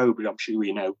agoraphobia. I'm sure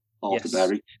you know, Arthur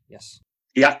Berry. Yes.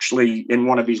 He actually, in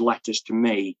one of his letters to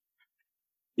me,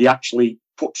 he actually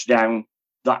puts down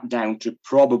to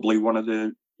probably one of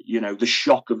the, the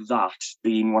shock of that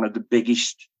being one of the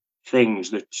biggest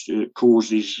things that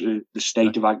causes the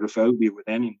state of agoraphobia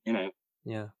within him,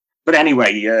 Yeah. But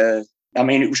anyway,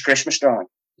 it was Christmas time.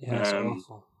 Yeah, it's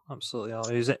awful.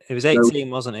 Absolutely. He was 18,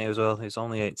 wasn't he, as well? He was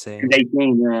only 18. He was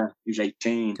 18, yeah. He was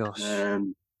 18. Gosh.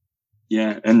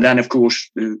 And then, of course,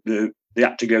 they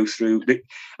had to go through.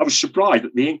 I was surprised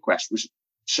that the inquest was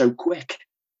so quick.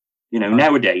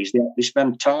 Nowadays, they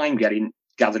spend time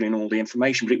gathering all the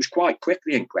information, but it was quite quick,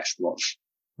 the inquest was.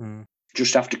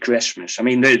 Just after Christmas. I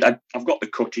mean, I've got the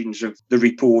cuttings of the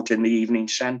report in the Evening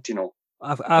Sentinel.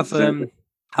 I've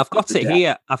got it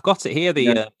here.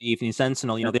 The Evening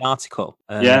Sentinel, the article.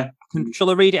 Shall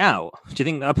I read it out? Do you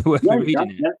think that'd be worth me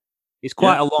reading it? Yeah. It's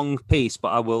quite a long piece, but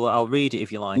I'll read it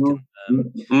if you like.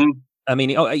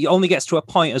 It only gets to a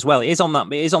point as well. It is on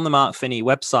the Mark Finney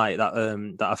website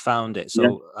that I found it.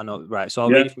 So I know, right. So I'll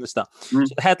read it from the start. So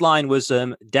the headline was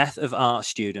Death of Art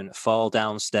Student Fall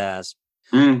Downstairs.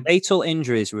 Fatal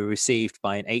injuries were received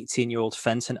by an 18-year-old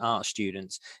Fenton art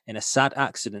student in a sad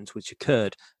accident which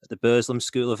occurred at the Burslem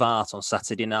School of Art on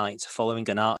Saturday night following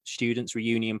an art students'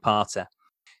 reunion party.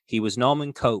 He was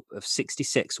Norman Cope of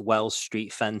 66 Wells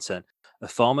Street, Fenton, a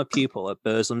former pupil at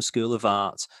Burslem School of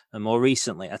Art and more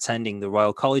recently attending the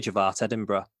Royal College of Art,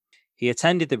 Edinburgh. He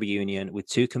attended the reunion with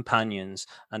two companions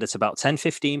and at about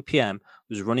 10:15 p.m.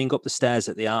 was running up the stairs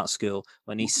at the art school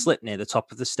when he slipped near the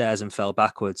top of the stairs and fell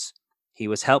backwards. He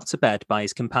was helped to bed by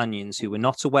his companions who were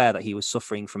not aware that he was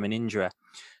suffering from an injury,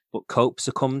 but Cope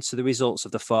succumbed to the results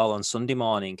of the fall on Sunday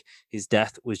morning. His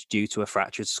death was due to a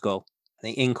fractured skull.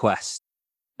 The inquest.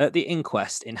 At the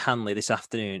inquest in Hanley this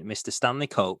afternoon, Mr. Stanley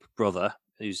Cope, brother,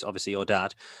 who's obviously your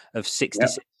dad, of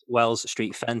 66 Wells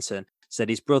Street, Fenton, said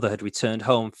his brother had returned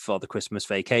home for the Christmas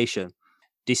vacation.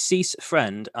 Deceased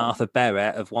friend Arthur Berry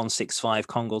of 165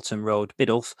 Congleton Road,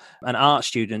 Biddulph, an art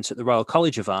student at the Royal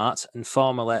College of Art and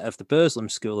formerly of the Burslem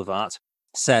School of Art,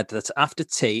 said that after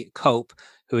tea, Cope,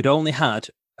 who had only had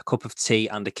a cup of tea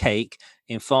and a cake,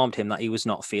 informed him that he was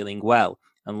not feeling well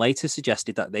and later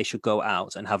suggested that they should go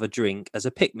out and have a drink as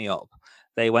a pick-me-up.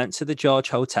 They went to the George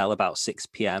Hotel about 6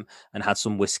 p.m. and had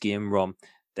some whiskey and rum.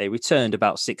 They returned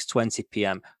about 6:20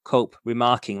 p.m., Cope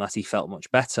remarking that he felt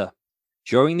much better.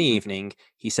 During the evening,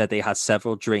 he said they had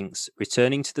several drinks,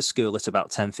 returning to the school at about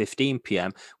 10:15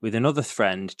 p.m. with another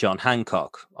friend, John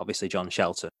Hancock, obviously John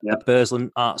Shelton, a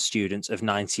Burslem art student of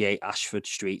 98 Ashford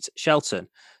Street, Shelton.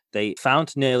 They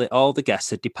found nearly all the guests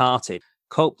had departed.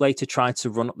 Cope later tried to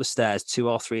run up the stairs 2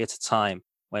 or 3 at a time.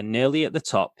 When nearly at the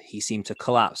top, he seemed to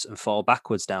collapse and fall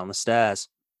backwards down the stairs.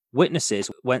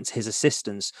 Witnesses went to his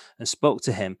assistance and spoke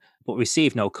to him, but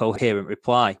received no coherent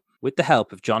reply. With the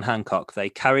help of John Hancock, they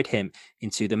carried him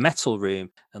into the metal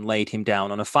room and laid him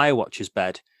down on a fire watcher's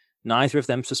bed. neither of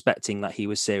them suspecting that he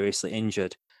was seriously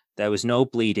injured. There was no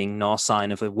bleeding nor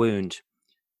sign of a wound.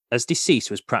 As deceased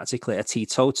was practically a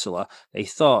teetotaler, they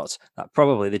thought that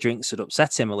probably the drinks had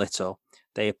upset him a little.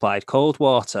 They applied cold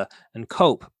water, and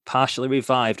Cope partially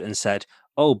revived and said,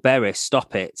 "Oh, Berry,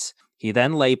 stop it." He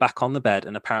then lay back on the bed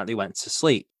and apparently went to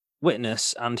sleep.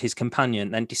 Witness and his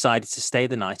companion then decided to stay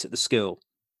the night at the school.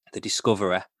 The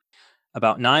discoverer.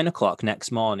 About 9 o'clock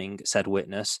next morning, said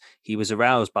Witness, he was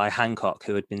aroused by Hancock,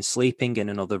 who had been sleeping in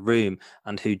another room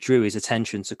and who drew his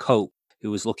attention to Cope,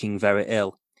 who was looking very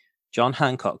ill. John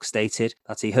Hancock stated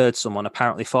that he heard someone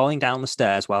apparently falling down the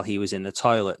stairs while he was in the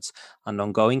toilet, and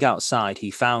on going outside,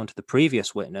 he found the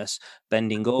previous witness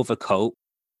bending over Cope.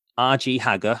 R.G.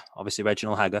 Hagger, obviously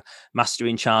Reginald Hagger, master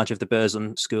in charge of the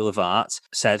Burslem School of Art,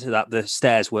 said that the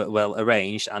stairs were well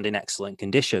arranged and in excellent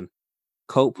condition.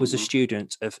 Cope was a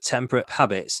student of temperate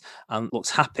habits and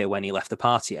looked happy when he left the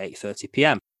party at 8:30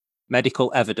 p.m.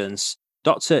 Medical evidence.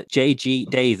 Dr. J.G.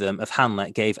 Datham of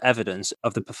Hanlet gave evidence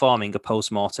of the performing a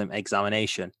post-mortem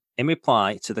examination. In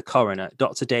reply to the coroner,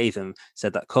 Dr. Datham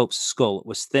said that Cope's skull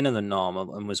was thinner than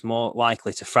normal and was more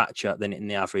likely to fracture than in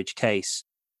the average case.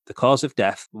 The cause of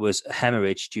death was a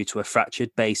hemorrhage due to a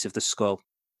fractured base of the skull.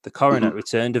 The coroner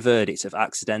returned a verdict of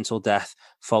accidental death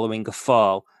following a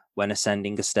fall when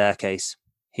ascending a staircase.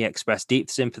 He expressed deep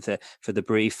sympathy for the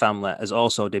bereaved family, as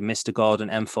also did Mr. Gordon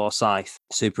M. Forsyth,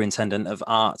 Superintendent of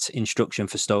Art Instruction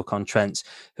for Stoke-on-Trent,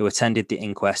 who attended the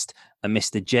inquest, and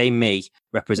Mr. J. Mee,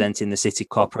 representing the City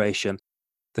Corporation.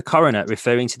 The coroner,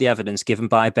 referring to the evidence given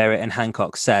by Berry and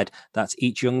Hancock, said that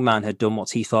each young man had done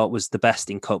what he thought was the best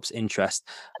in Cope's interest,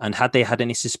 and had they had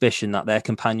any suspicion that their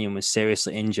companion was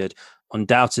seriously injured,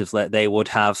 undoubtedly they would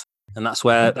have. And that's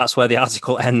where the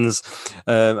article ends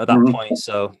at that point.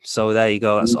 So there you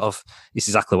go. That's it's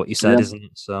exactly what you said, isn't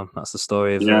it? So that's the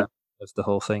story of the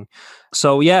whole thing.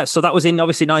 So so that was in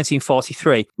obviously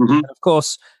 1943. And of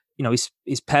course,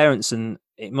 his parents, and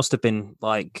it must have been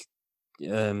like,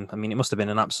 it must have been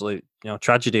an absolute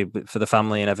tragedy for the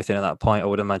family and everything at that point, I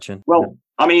would imagine. Well,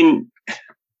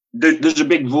 there's a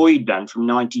big void then from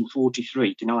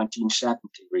 1943 to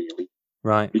 1970, really,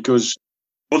 right? Because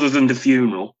other than the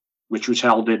funeral, which was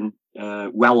held in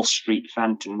Wells Street,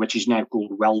 Fenton, which is now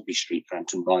called Welby Street,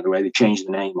 Fenton, by the way. They changed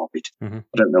the name of it. I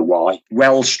don't know why.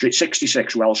 Wells Street,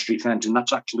 66 Wells Street, Fenton,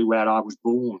 that's actually where I was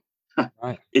born.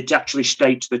 Right. It actually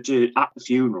states that at the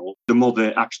funeral, the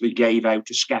mother actually gave out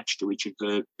a sketch to each of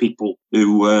the people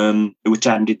who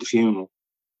attended the funeral.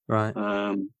 Right.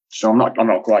 So I'm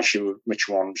not quite sure which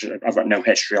ones. I've got no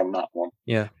history on that one.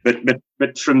 Yeah.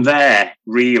 But from there,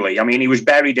 really, he was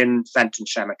buried in Fenton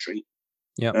Cemetery.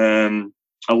 Yeah.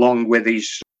 Along with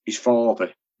his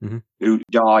father, who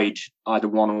died either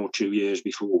 1 or 2 years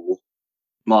before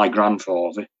my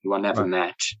grandfather, who I never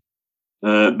met.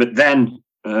 But then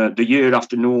the year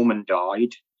after Norman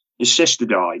died, his sister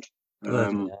died,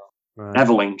 Evelyn.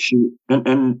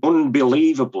 And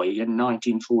unbelievably, in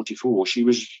 1944, she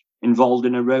was involved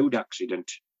in a road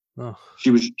accident. Oh.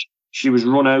 She was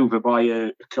run over by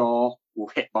a car, or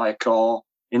hit by a car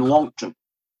in Longton.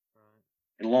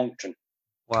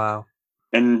 Wow.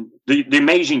 And the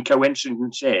amazing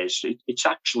coincidence is it's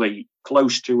actually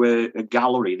close to a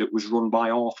gallery that was run by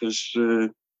Arthur's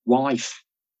wife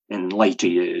in later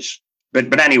years.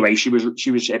 But anyway, she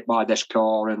was hit by this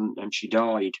car and she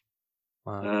died.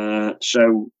 Wow.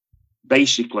 So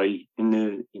basically, in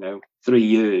the 3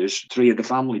 years, 3 of the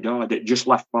family died. It just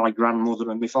left my grandmother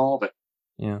and my father.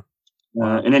 Yeah.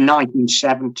 Wow. And in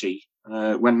 1970,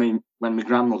 when my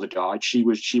grandmother died, she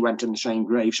went in the same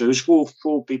grave. So there's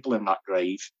four people in that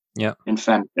grave. Yeah. In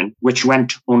Fenton, which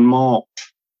went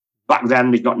unmarked. Back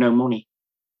then, they got no money.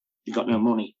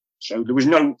 So there was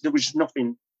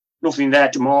nothing there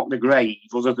to mark the grave,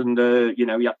 other than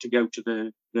you had to go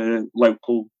to the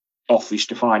local office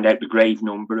to find out the grave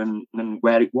number and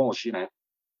where it was.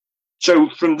 So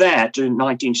from there to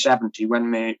 1970,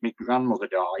 when my grandmother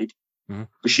died,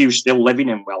 but she was still living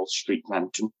in Wells Street,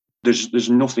 Fenton. There's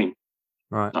nothing.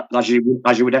 Right. As you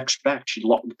would expect, she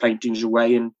locked the paintings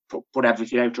away and put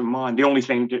everything out of mind. The only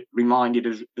thing that reminded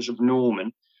us of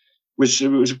Norman was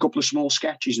a couple of small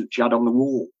sketches that she had on the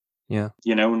wall. Yeah.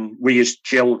 And we as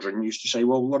children used to say,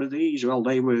 well, what are these? Well,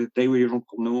 they were your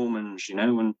Uncle Norman's,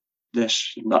 and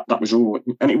this, and that was all.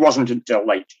 And it wasn't until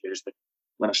later years that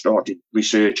when I started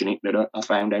researching it that I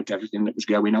found out everything that was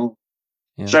going on.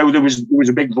 Yeah. So there was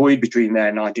a big void between there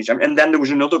and 1970, and then there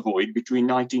was another void between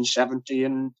 1970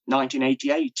 and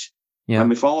 1988 when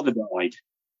my father died.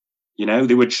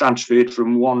 They were transferred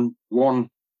from one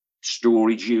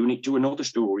storage unit to another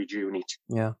storage unit.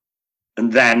 Yeah,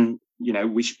 and then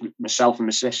myself and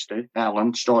my sister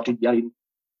Ellen started getting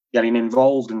getting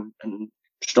involved and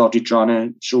started trying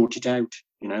to sort it out.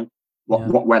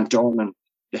 What went on and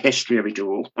the history of it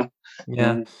all.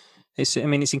 Yeah, it's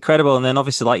incredible. And then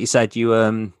obviously, like you said, you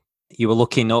were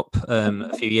looking up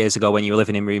a few years ago when you were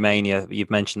living in Romania. You've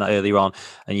mentioned that earlier on,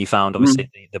 and you found obviously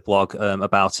the blog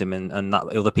about him, and that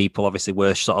other people obviously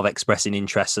were sort of expressing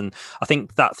interest. And I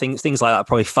think that things like that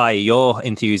probably fire your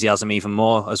enthusiasm even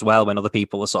more as well when other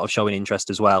people are sort of showing interest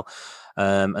as well.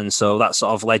 And so that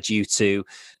sort of led you to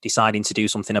deciding to do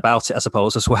something about it, I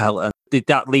suppose, as well. And did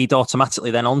that lead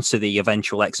automatically then onto the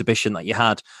eventual exhibition that you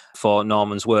had for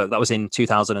Norman's work? That was in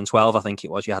 2012, I think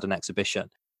it was. You had an exhibition.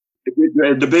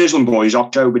 The Burslem Boys,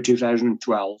 October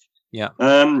 2012. Yeah.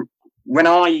 When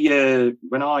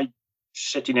I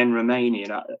sitting in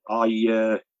Romania,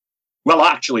 I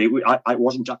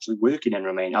wasn't actually working in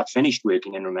Romania. I'd finished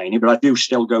working in Romania, but I do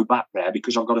still go back there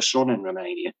because I've got a son in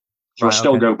Romania. So I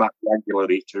still go back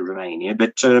regularly to Romania.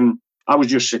 But I was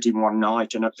just sitting one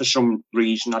night, and for some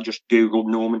reason, I just Googled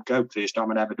Norman Cope, first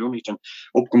time I'd ever done it. And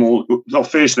the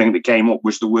first thing that came up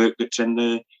was the work that's in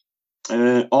the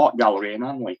art gallery in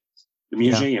Hanley, the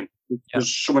museum.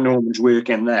 There's some of Norman's work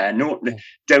in there,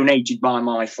 donated by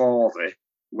my father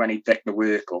when he picked the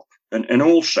work up. And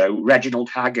also, Reginald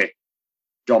Hagger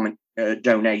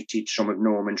donated some of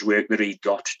Norman's work that he'd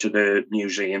got to the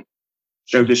museum.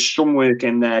 So there's some work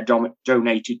in there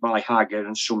donated by Hagger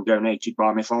and some donated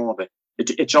by my father.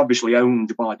 It's obviously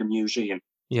owned by the museum.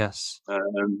 Yes.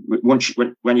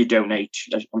 When you donate,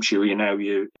 I'm sure you know,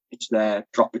 it's their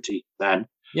property then.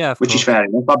 Yeah, which is fair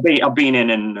enough. I've been in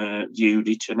and viewed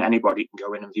it, and anybody can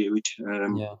go in and view it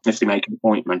if they make an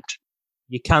appointment.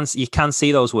 You can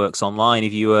see those works online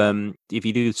if you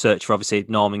do search for obviously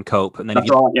Norman Cope, and then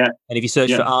if you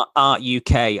search for Art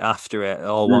UK after it,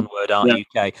 or one word Art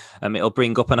UK, it'll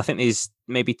bring up, and I think there's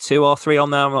maybe 2 or 3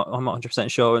 on there. I'm not 100%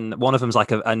 sure, and one of them's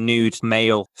like a nude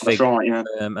male figure,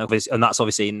 and that's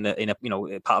obviously in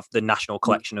a part of the national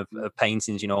collection of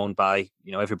paintings, owned by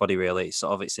everybody really.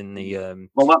 It's in the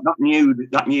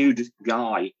that nude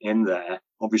guy in there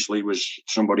obviously was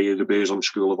somebody at the Burslem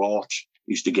School of Art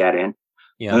used to get in.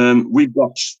 Yeah. We've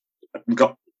got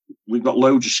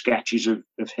loads of sketches of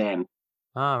him.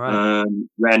 Right.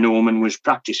 Where Norman was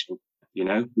practicing,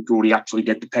 before he actually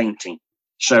did the painting.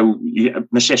 So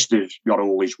my sister's got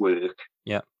all his work.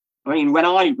 Yeah. I mean, when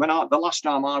the last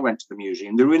time I went to the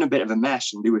museum, they were in a bit of a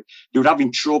mess, and they were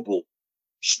having trouble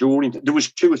storing. There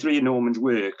was 2 or 3 of Norman's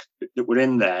work that were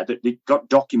in there that they got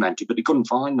documented, but they couldn't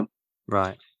find them.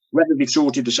 Right. Whether they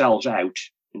sorted themselves out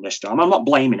in this time, I'm not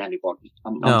blaming anybody.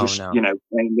 I'm just saying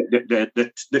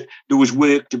that there was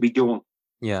work to be done.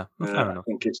 Yeah, fair enough.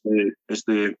 I think it's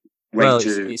the way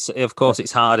it's of course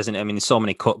it's hard, isn't it? I mean, there's so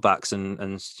many cutbacks and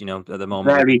at the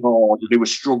moment very hard. They were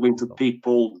struggling for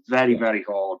people, very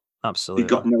hard. Absolutely. They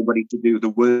got nobody to do the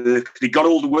work. They got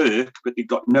all the work, but they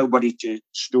got nobody to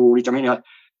store it. I mean,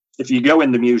 if you go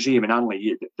in the museum in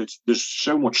Hanley, there's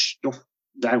so much stuff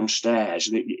downstairs.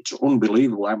 It's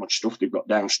unbelievable how much stuff they've got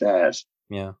downstairs.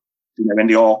 Yeah, in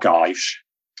the archives,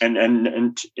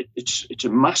 and it's a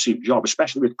massive job,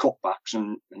 especially with cutbacks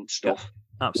and stuff.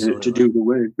 Yeah, absolutely. To do the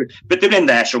work, but they're in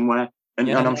there somewhere,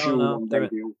 and I'm sure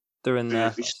they're in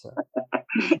there.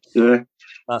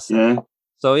 That's it.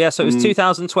 So it was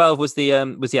 2012 was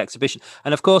the exhibition,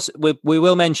 and of course we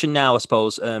will mention now, I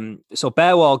suppose. So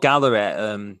Bearwall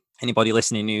Gallery. Anybody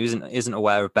listening who isn't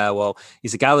aware of Bearwall,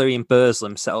 is a gallery in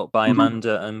Burslem set up by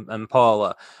Amanda and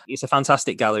Paula. It's a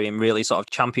fantastic gallery and really sort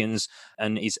of champions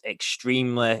and is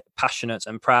extremely passionate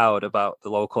and proud about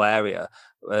the local area.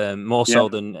 More so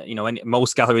than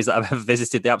most galleries that I've ever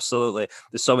visited. They're so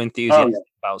enthusiastic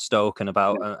about Stoke and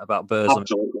about Burslem.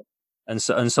 Absolutely. And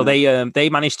so they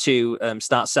managed to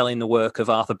start selling the work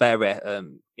of Arthur Berry,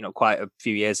 quite a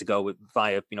few years ago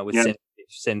via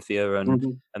Cynthia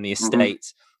and the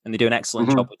estate. And they do an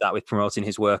excellent job with that, with promoting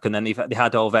his work. And then they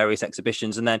had all various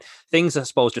exhibitions, and then things, I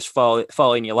suppose, just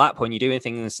fall in your lap when you're doing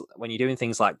things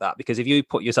like that. Because if you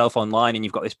put yourself online and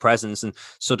you've got this presence, and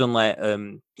suddenly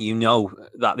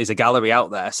that there's a gallery out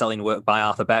there selling work by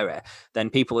Arthur Berry, then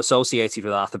people associated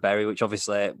with Arthur Berry, which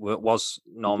obviously was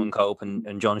Norman Cope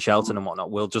and John Shelton and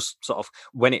whatnot, will just sort of,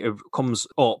 when it comes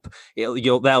up,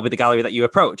 they'll be the gallery that you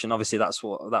approach. And obviously that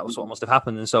was what must have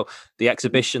happened. And so the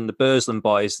exhibition, the Burslem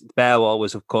Boys, Bearwall,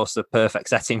 was of course the perfect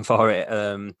setting for it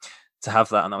to have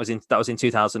that, and that was in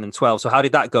 2012. So how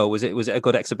did that go? Was it a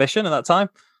good exhibition at that time?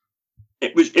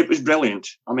 It was brilliant.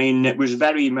 I mean, it was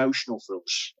very emotional for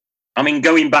us. I mean,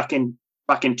 going back in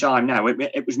time now,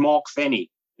 it was Mark Finney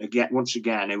once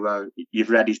again, who you've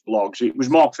read his blogs. It was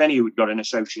Mark Finney who got an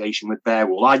association with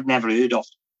Bearwall. I'd never heard of.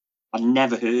 I'd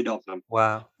never heard of them.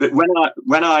 Wow. But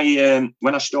when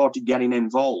I started getting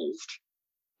involved,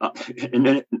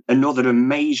 another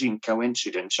amazing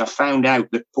coincidence, I found out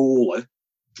that Paula,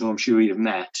 who I'm sure you've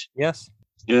met, Yes.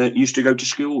 used to go to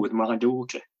school with my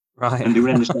daughter, Right. and they were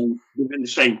in the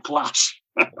same class.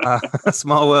 Wow.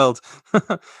 Small world.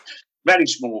 Very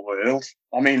small world.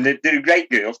 I mean, they're great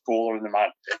girls, Paula and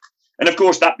Amanda, and of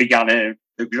course that began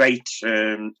a great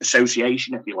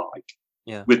association, if you like,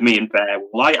 Yeah. with me and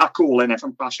Bearwall. I call in if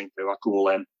I'm passing through. I call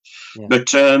in, Yeah.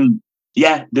 but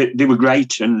they were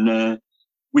great, and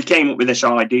we came up with this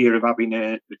idea of having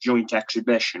a joint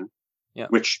exhibition,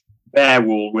 which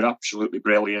Bearwall were absolutely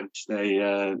brilliant. They,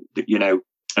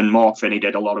 and Mark Finney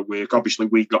did a lot of work. Obviously,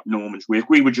 we got Norman's work.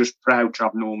 We were just proud to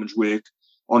have Norman's work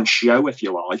on show, if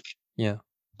you like. Yeah.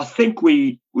 I think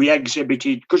we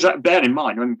exhibited, because bear in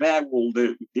mind, I mean, Bearwall,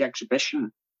 the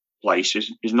exhibition place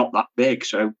is not that big,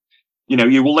 so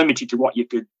you were limited to what you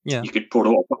could put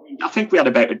up. I think we had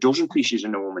about a dozen pieces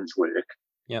of Norman's work.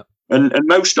 Yeah. And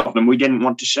most of them we didn't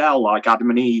want to sell, like Adam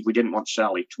and Eve. We didn't want to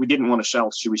sell it. We didn't want to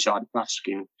sell Suicide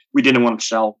Baskin. We didn't want to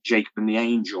sell Jacob and the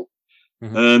Angel.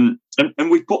 Mm-hmm.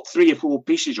 And we put 3 or 4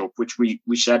 pieces up, which we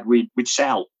said we'd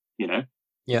sell.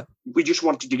 Yeah. We just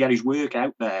wanted to get his work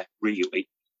out there, really,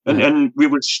 and we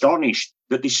were astonished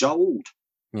that they sold.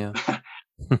 Yeah.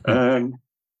 I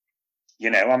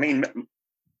mean,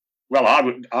 well,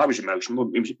 I was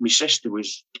emotional. My sister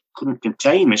couldn't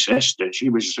contain my sister. She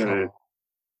was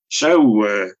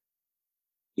so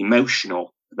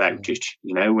emotional about it,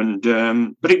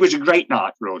 and but it was a great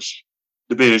night for us,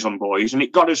 the Burslem boys, and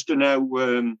it got us to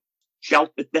know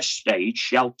Shelton. At this stage,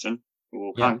 Shelton,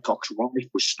 or Hancock's wife,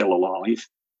 was still alive.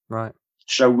 Right.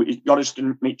 So it got us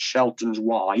to meet Shelton's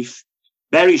wife.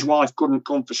 Barry's wife couldn't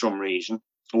come for some reason,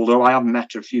 although I haven't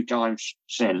met her a few times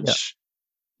since. Yeah.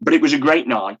 But it was a great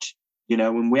night,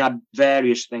 and we had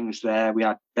various things there. We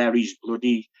had Barry's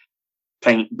bloody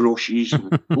paint brushes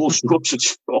and all sorts of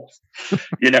stuff.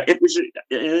 It was,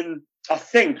 I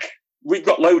think we've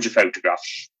got loads of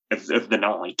photographs of the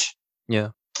night. Yeah.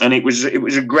 And it was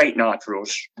a great night for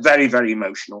us. Very, very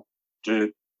emotional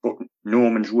to put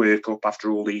Norman's work up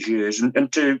after all these years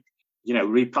and to,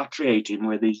 repatriate him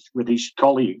with his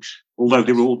colleagues, although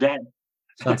they were all dead.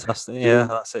 It's fantastic.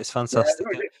 Yeah, it's fantastic. Yeah,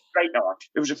 it was a great night.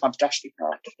 It was a fantastic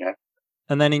night. Yeah.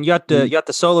 And then you had the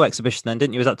solo exhibition then,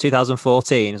 didn't you? Was that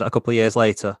 2014? Was that a couple of years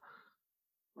later?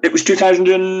 It was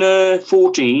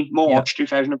 2014, March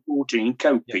 2014,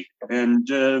 Copy.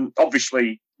 And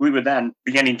obviously we were then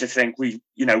beginning to think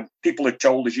people had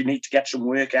told us you need to get some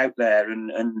work out there,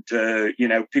 and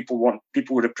people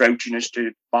were approaching us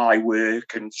to buy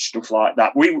work and stuff like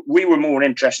that. We were more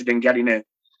interested in getting a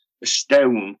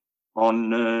stone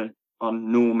on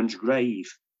Norman's grave.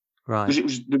 Right.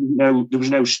 Because there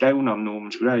was no stone on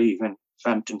Norman's grave in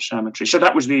Fenton Cemetery. So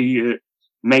that was the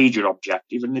major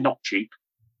objective, and they're not cheap.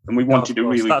 And we wanted to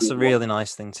really. That's a really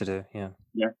nice thing to do. Yeah.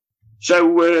 Yeah. So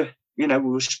we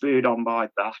were spurred on by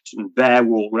that, and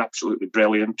Bearwall were absolutely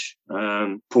brilliant.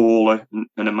 Paula and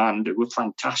Amanda were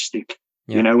fantastic.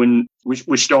 Yeah. And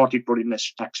we started putting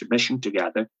this exhibition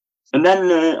together, and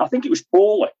then I think it was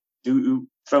Paula who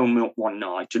phoned me up one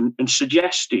night and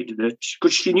suggested that,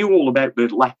 because she knew all about the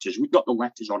letters. We've got the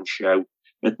letters on show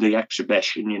at the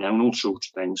exhibition, and all sorts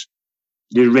of things,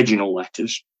 the original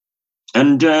letters.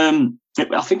 And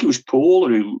I think it was Paula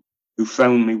who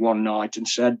phoned me one night and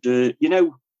said,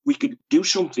 we could do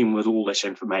something with all this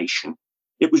information.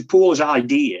 It was Paula's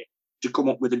idea to come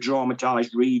up with a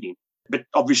dramatised reading. But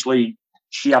obviously,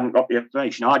 she hadn't got the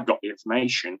information. I'd got the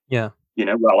information. Yeah.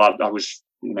 I was...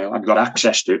 I'd got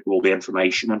access to all the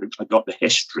information and I got the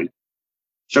history.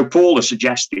 So Paula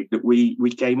suggested that we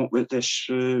came up with this,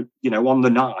 on the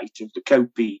night of the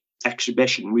Copy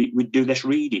exhibition, we'd do this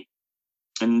reading.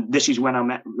 And this is when I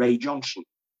met Ray Johnson.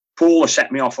 Paula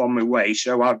set me off on my way.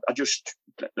 So I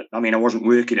wasn't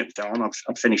working at the time.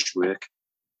 I'd finished work.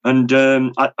 And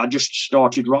I just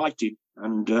started writing.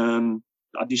 And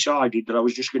I decided that I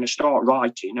was just going to start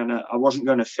writing and I wasn't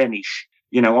going to finish.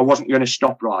 I wasn't going to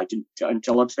stop writing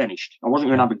until I'd finished. I wasn't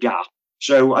going to have a gap.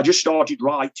 So I just started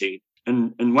writing.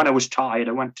 And when I was tired,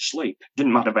 I went to sleep.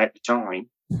 Didn't matter about the time.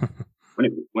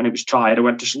 When it was tired, I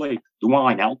went to sleep. The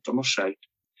wine helped, I must say.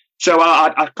 So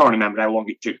I can't remember how long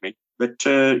it took me. But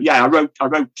I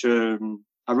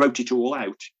wrote it all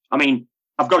out. I mean,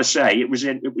 I've got to say, it was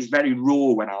very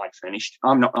raw when I finished.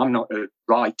 I'm not a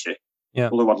writer,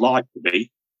 although I'd like to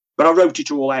be. But I wrote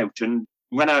it all out, and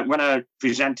when I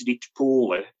presented it to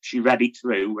Paula, she read it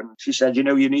through and she said, you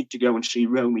need to go and see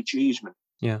Romy Cheeseman,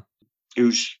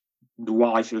 who's the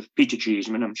wife of Peter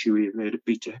Cheeseman. I'm sure you've heard of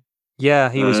Peter. Yeah,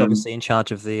 he was Um, obviously in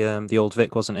charge of the Old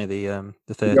Vic, wasn't he? The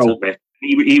the theatre. old bit.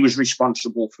 He was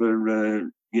responsible for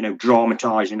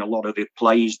dramatising a lot of the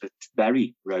plays that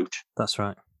Berry wrote, That's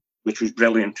right. which was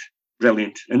brilliant,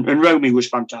 brilliant. And Romy was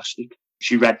fantastic.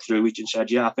 She read through it and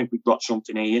said, "Yeah, I think we've got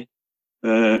something here.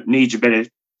 Needs a bit of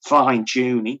fine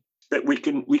tuning, but we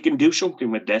can do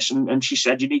something with this." And she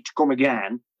said, "You need to come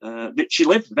again." She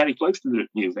lived very close to the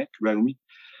New Vic, Romy,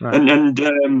 Right.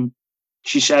 and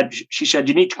she said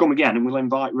you need to come again, and we'll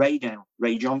invite Ray down,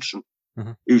 Ray Johnson,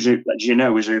 who's as you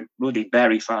know is a bloody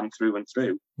Berry fan through and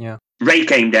through. Yeah. Ray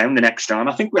came down the next time.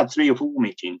 I think we had 3 or 4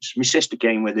 meetings. My sister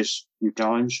came with us a few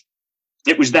times.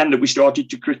 It was then that we started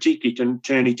to critique it and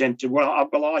turn it into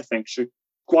I think so.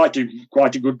 Quite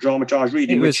a good dramatised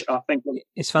reading, which I think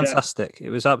it's fantastic. Yeah.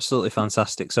 It was absolutely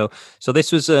fantastic. So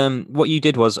this was what you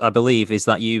did was, I believe, is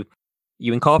that you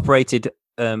incorporated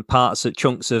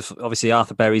chunks of obviously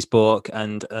Arthur Berry's book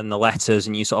and the letters,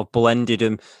 and you sort of blended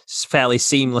them fairly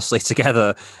seamlessly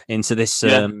together into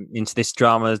this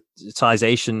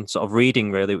dramatization sort of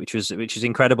reading, really, which was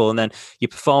incredible. And then you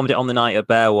performed it on the night at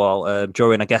Bearwall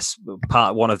during, I guess,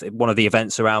 one of the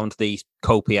events around the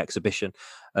Copy exhibition.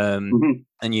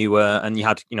 And you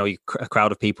had a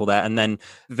crowd of people there, and then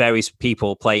various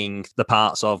people playing the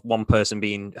parts of one person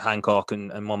being Hancock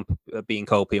and one being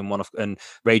Copy, and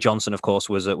Ray Johnson, of course,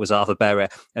 was Arthur Berry,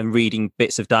 and reading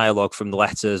bits of dialogue from the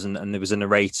letters, and there was a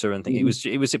narrator, and it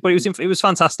was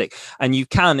fantastic. And you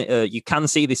can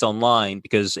see this online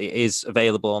because it is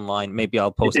available online. Maybe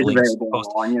I'll post a link.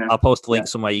 I'll post a link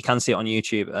somewhere. You can see it on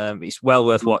YouTube. It's well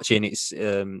worth watching. It's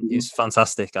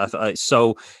fantastic. I thought it's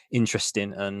so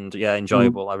interesting and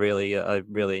enjoyable. I really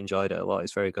enjoyed it a lot.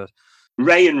 It's very good.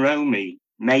 Ray and Romy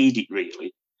made it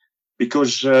really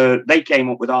because they came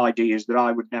up with ideas that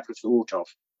I would never have thought of.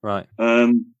 Right.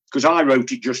 Because I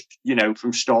wrote it just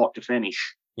from start to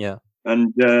finish. Yeah.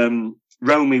 And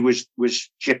Romy was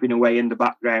chipping away in the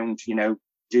background.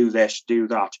 Do this, do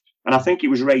that. And I think it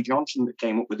was Ray Johnson that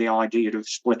came up with the idea of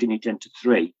splitting it into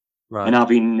 3, right, and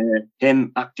having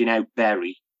him acting out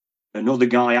Berry, another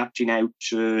guy acting out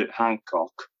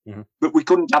Hancock. But we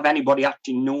couldn't have anybody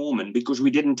acting Norman because we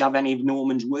didn't have any of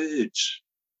Norman's words.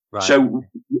 Right. So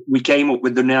we came up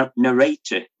with the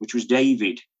narrator, which was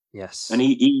David. Yes. And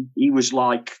he was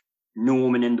like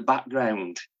Norman in the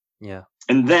background. Yeah.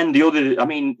 And then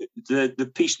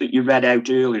the piece that you read out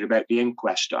earlier about the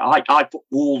inquest, I put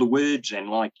all the words in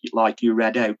like you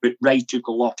read out, but Ray took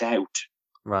a lot out.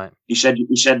 Right. He said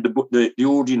the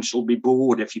audience will be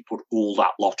bored if you put all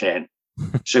that lot in.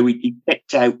 So he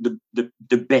picked out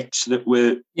the bits that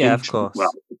were of course.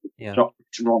 Well,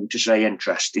 it's wrong to say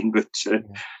interesting, but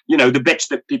the bits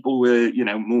that people were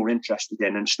more interested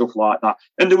in and stuff like that.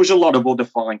 And there was a lot of other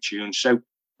fine tunes. So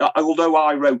although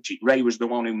I wrote it, Ray was the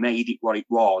one who made it what it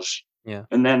was. Yeah.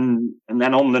 And then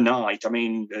on the night,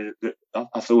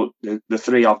 I thought the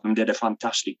 3 of them did a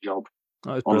fantastic job.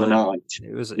 On the night,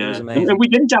 it was amazing. And we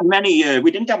didn't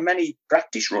have many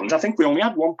practice runs. I think we only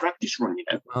had 1 practice run.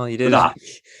 Well, you did.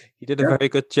 You did a very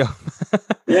good job.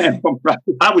 Yeah,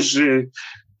 I was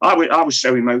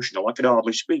so emotional I could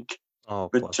hardly speak. Oh,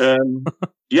 but and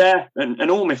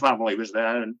all my family was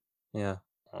there. And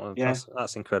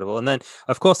that's incredible. And then,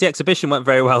 of course, the exhibition went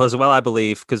very well as well, I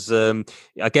believe, because I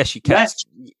guess you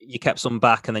kept some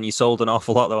back, and then you sold an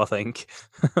awful lot, though, I think.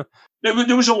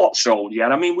 There was a lot sold,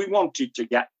 yeah. We wanted to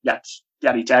get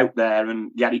it out there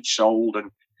and get it sold, and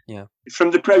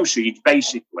from the proceeds,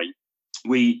 basically,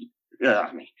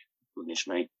 goodness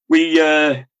me, we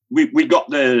got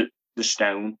the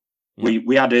stone. Yeah.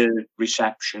 We had a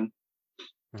reception,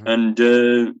 and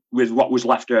with what was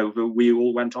left over, we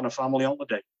all went on a family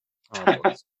holiday. Oh,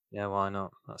 yeah, why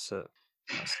not? That's it.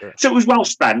 So it was well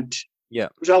spent. Yeah,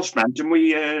 it was well spent, and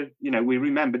we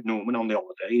remembered Norman on the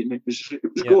holiday, and it was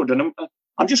good. And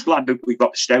I'm just glad that we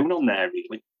got the stone on there.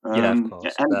 Really, of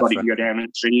course. Anybody can go down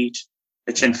and see it.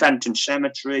 It's in Fenton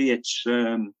Cemetery. It's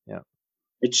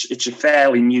it's a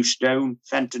fairly new stone.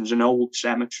 Fenton's an old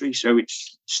cemetery, so it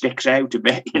sticks out a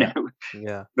bit,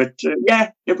 Yeah. But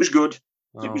it was good.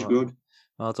 It was good.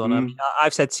 Well done.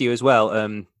 I've said to you as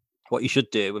well. What you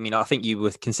should do. I think you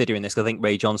were considering this. I think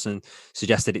Ray Johnson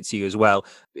suggested it to you as well.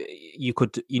 You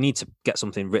need to get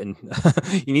something written.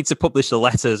 You need to publish the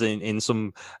letters in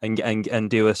some and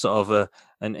do a sort of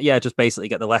just basically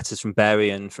get the letters from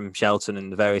Berry and from Shelton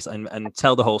and the various and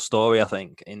tell the whole story. I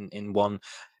think in one.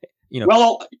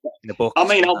 Well, in a book. I'll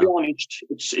be honest.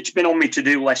 It's been on my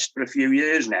to-do list for a few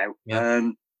years now.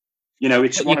 Yeah.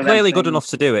 It's you're clearly good enough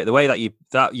to do it. The way that you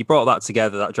brought that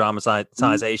together, that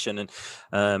dramatization, and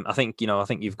I think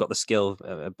you've got the skill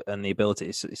and the ability.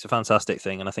 It's a fantastic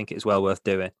thing, and I think it's well worth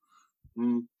doing.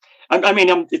 I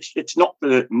mean, it's not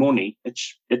for money.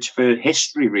 It's for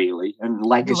history, really, and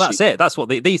legacy. Well, that's it. That's what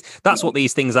what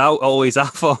these things always are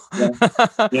for.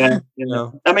 Yeah.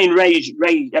 I mean, Ray.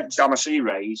 Every time I see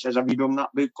Ray, he says, "Have you done that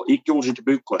booklet?" He goes into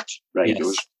booklets. Ray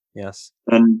does. Yes.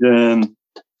 And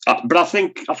but I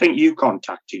think you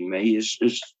contacting me is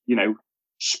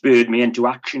spurred me into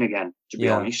action again. To be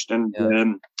honest, and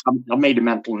I made a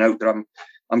mental note that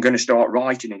I'm going to start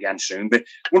writing again soon. But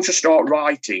once I start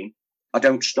writing, I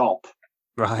don't stop.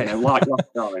 Right. Like last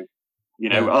time.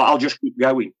 I'll just keep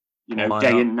going.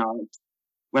 Day and night.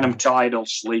 When I'm tired, I'll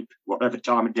sleep, whatever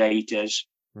time of day it is,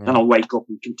 and I'll wake up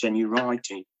and continue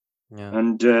writing. Yeah.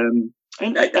 And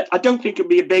I don't think it'll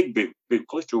be a big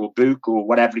booklet or book or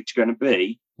whatever it's going to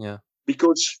be. Yeah.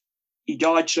 Because he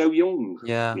died so young.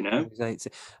 Yeah. I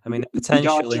mean, the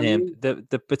potential in him,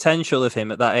 the potential of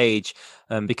him at that age,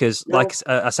 because like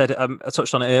I said, I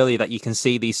touched on it earlier, that you can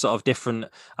see these sort of different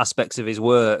aspects of his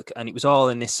work, and it was all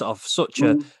in this sort of such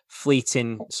a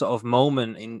fleeting sort of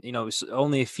moment in, it was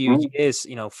only a few years,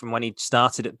 from when he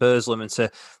started at Burslem,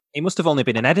 and he must have only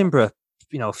been in Edinburgh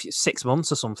 6 months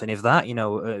or something, if that. It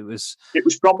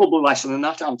was probably less than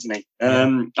that, Anthony.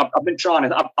 I've been trying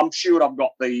to. I'm sure I've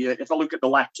got the. If I look at the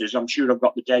letters, I'm sure I've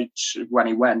got the dates of when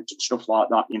he went and stuff like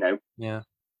that. Yeah.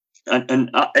 And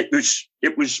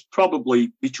it was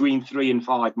probably between 3 and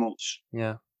 5 months.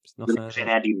 Yeah. He was in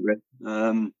Edinburgh.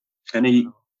 And he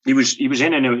was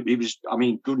in an. He was. I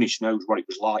mean, goodness knows what it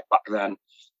was like back then.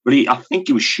 But I think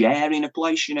he was sharing a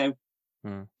place.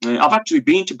 I've actually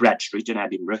been to Bread Street in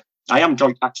Edinburgh. I haven't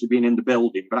actually been in the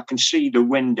building, but I can see the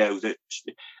window that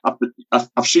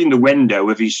I've seen the window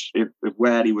of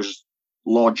where he was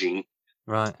lodging.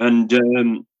 Right. And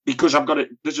because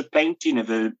there's a painting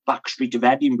of a back street of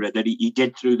Edinburgh that he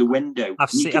did through the window. I've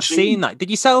seen that.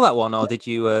 Did you sell that one, or did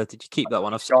you keep that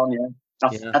one? It's gone,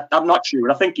 I'm not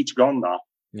sure. I think it's gone now.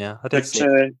 Yeah, I did.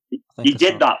 He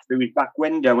did that through his back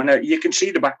window, and you can see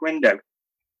the back window.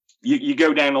 You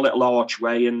go down a little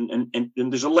archway and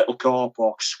there's a little car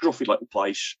park, scruffy little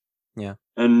place. Yeah.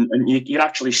 And you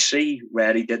actually see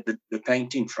where he did the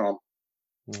painting from.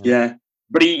 Yeah.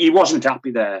 But he wasn't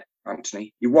happy there,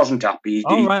 Anthony. He wasn't happy.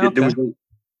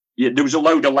 There was a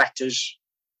load of letters.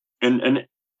 And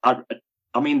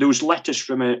I mean, there was letters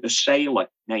from a sailor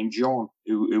named John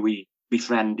who he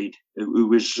befriended, who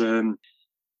was...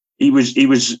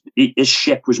 his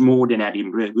ship was moored in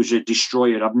Edinburgh. It was a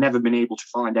destroyer. I've never been able to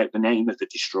find out the name of the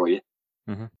destroyer.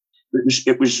 Mm-hmm.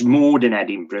 It was moored in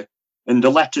Edinburgh, and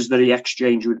the letters that he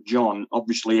exchanged with John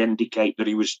obviously indicate that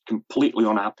he was completely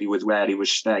unhappy with where he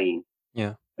was staying.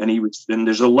 Yeah, and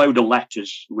there's a load of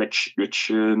letters which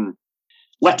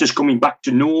letters coming back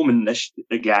to Norman this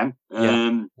again.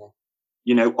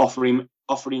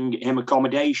 Offering him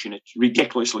accommodation at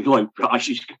ridiculously low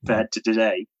prices compared to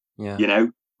today. Yeah.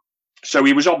 So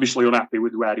he was obviously unhappy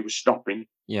with where he was stopping.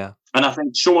 Yeah. And I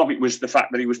think some of it was the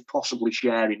fact that he was possibly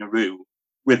sharing a room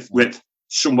with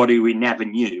somebody we never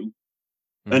knew.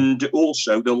 Mm. And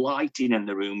also the lighting in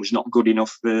the room was not good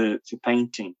enough for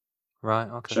painting. Right.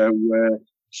 Okay.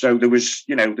 So there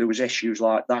was issues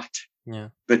like that. Yeah.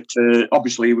 But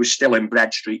obviously he was still in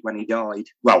Bread Street when he died.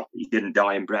 Well, he didn't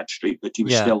die in Bread Street, but he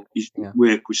was his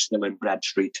work was still in Bread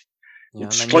Street. Yeah,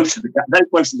 it's very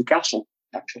close to the castle.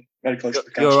 Actually, very close to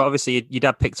the castle. Obviously, your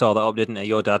dad picked all that up, didn't he?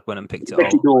 Your dad went and picked it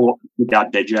all up. Your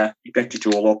dad did, yeah. He picked it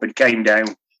all up and came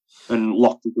down and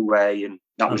locked it away, and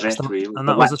that was it, really. And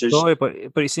that was the story, but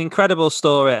it's an incredible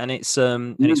story, and it's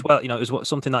and it's it's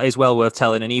something that is well worth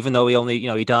telling. And even though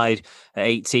he died at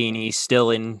 18, he's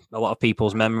still in a lot of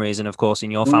people's memories, and of course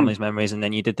in your family's memories. And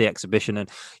then you did the exhibition, and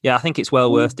I think it's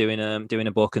well worth doing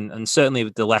a book, and certainly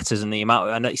with the letters and the amount.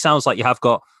 And it sounds like you have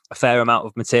got a fair amount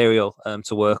of material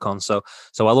to work on. So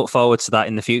I look forward to that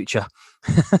in the future.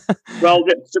 Well,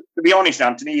 to be honest,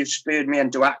 Anthony, you've spurred me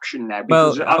into action now.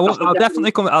 Well, I'll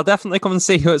definitely come. I'll definitely come and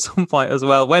see you at some point as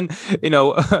well. When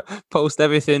post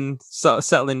everything sort of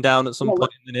settling down at some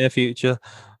point in the near future.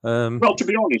 Well, to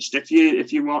be honest,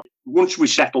 if you want, once we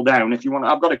settle down, if you want,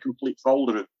 I've got a complete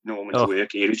folder of Norman's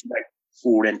work here. It's about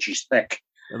 4 inches thick.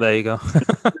 There you go.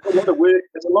 There's a lot of work.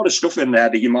 There's a lot of stuff in there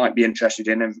that you might be interested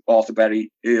in Arthur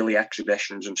Berry early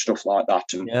exhibitions and stuff like that.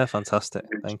 And yeah, fantastic.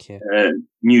 Thank you.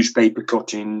 Newspaper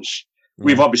cuttings. Yeah.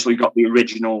 We've obviously got the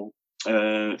original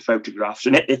photographs.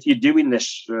 And if you're doing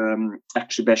this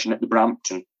exhibition at the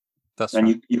Brampton,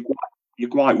 then you're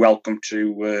quite welcome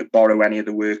to borrow any of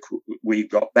the work we've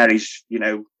got. Berry's,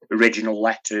 original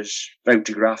letters,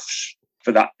 photographs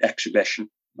for that exhibition.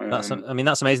 That's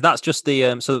amazing. That's just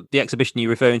the so the exhibition you're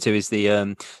referring to is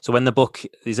the so when the book,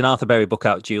 there's an Arthur Berry book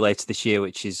out due later this year,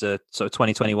 which is sort of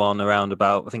 2021, around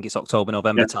about, I think it's October,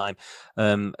 November time,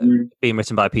 being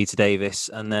written by Peter Davis,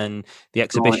 and then the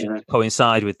exhibition to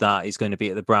coincide with that is going to be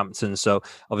at the Brampton. So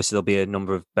obviously there'll be a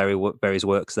number of Berry's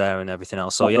works there and everything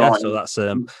else. So so that's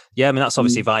that's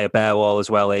obviously via Bearwall as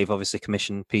well. They've obviously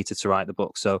commissioned Peter to write the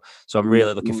book. So I'm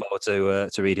really looking forward to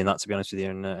reading that, to be honest with you,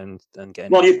 and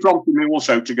getting. Well, you've prompted me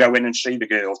also to go in and see the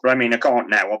girls, but I mean, I can't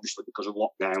now, obviously, because of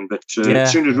lockdown. But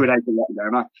as soon as we're out of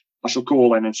lockdown, I shall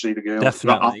call in and see the girls.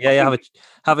 Definitely,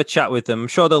 have a chat with them. I'm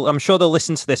sure they'll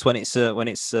listen to this when it's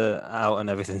out and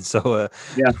everything. So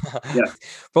yeah.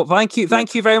 But thank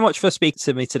you very much for speaking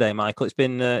to me today, Michael. It's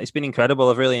been incredible.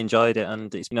 I've really enjoyed it,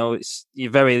 and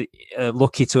you're very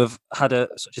lucky to have had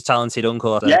such a talented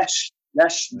uncle. Yes,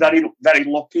 very very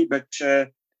lucky, but.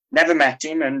 Never met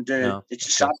him, and it's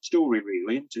a sad story,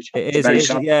 really.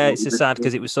 It's a sad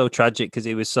because it was so tragic because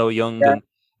he was so young. And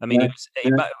I mean,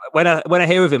 when I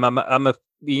hear of him, I'm a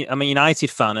United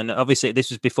fan, and obviously this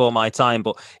was before my time,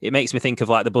 but it makes me think of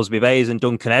like the Busby Bays and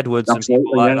Duncan Edwards and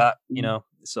people like that.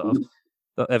 Sort of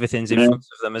everything's in front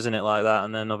of them, isn't it? Like that,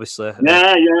 and then obviously,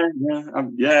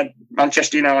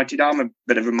 Manchester United. I'm a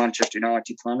bit of a Manchester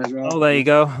United fan as well. Oh, there you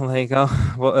go.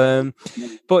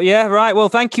 But yeah, right. Well,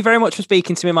 thank you very much for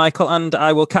speaking to me, Michael, and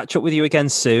I will catch up with you again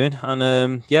soon.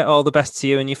 And all the best to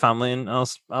you and your family, and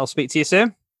I'll speak to you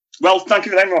soon. Well, thank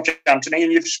you very much, Anthony,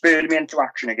 and you've spurred me into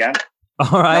action again.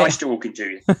 All right. Nice talking to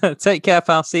you. Take care,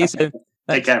 pal. See you soon.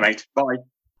 Take care, mate. Bye.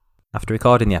 After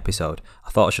recording the episode,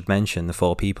 I thought I should mention the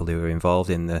 4 people who were involved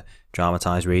in the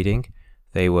dramatised reading.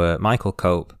 They were Michael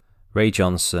Cope, Ray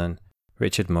Johnson,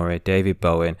 Richard Murray, David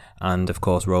Bowen, and of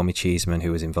course Romy Cheeseman,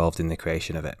 who was involved in the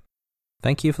creation of it.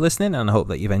 Thank you for listening, and I hope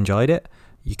that you've enjoyed it.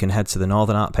 You can head to the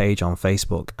Northern Art page on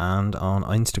Facebook and on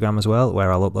Instagram as well, where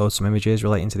I'll upload some images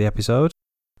relating to the episode.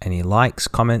 Any likes,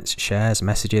 comments, shares,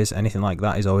 messages, anything like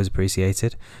that is always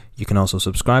appreciated. You can also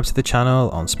subscribe to the channel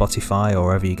on Spotify or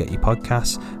wherever you get your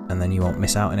podcasts, and then you won't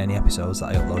miss out on any episodes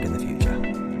that I upload in the future.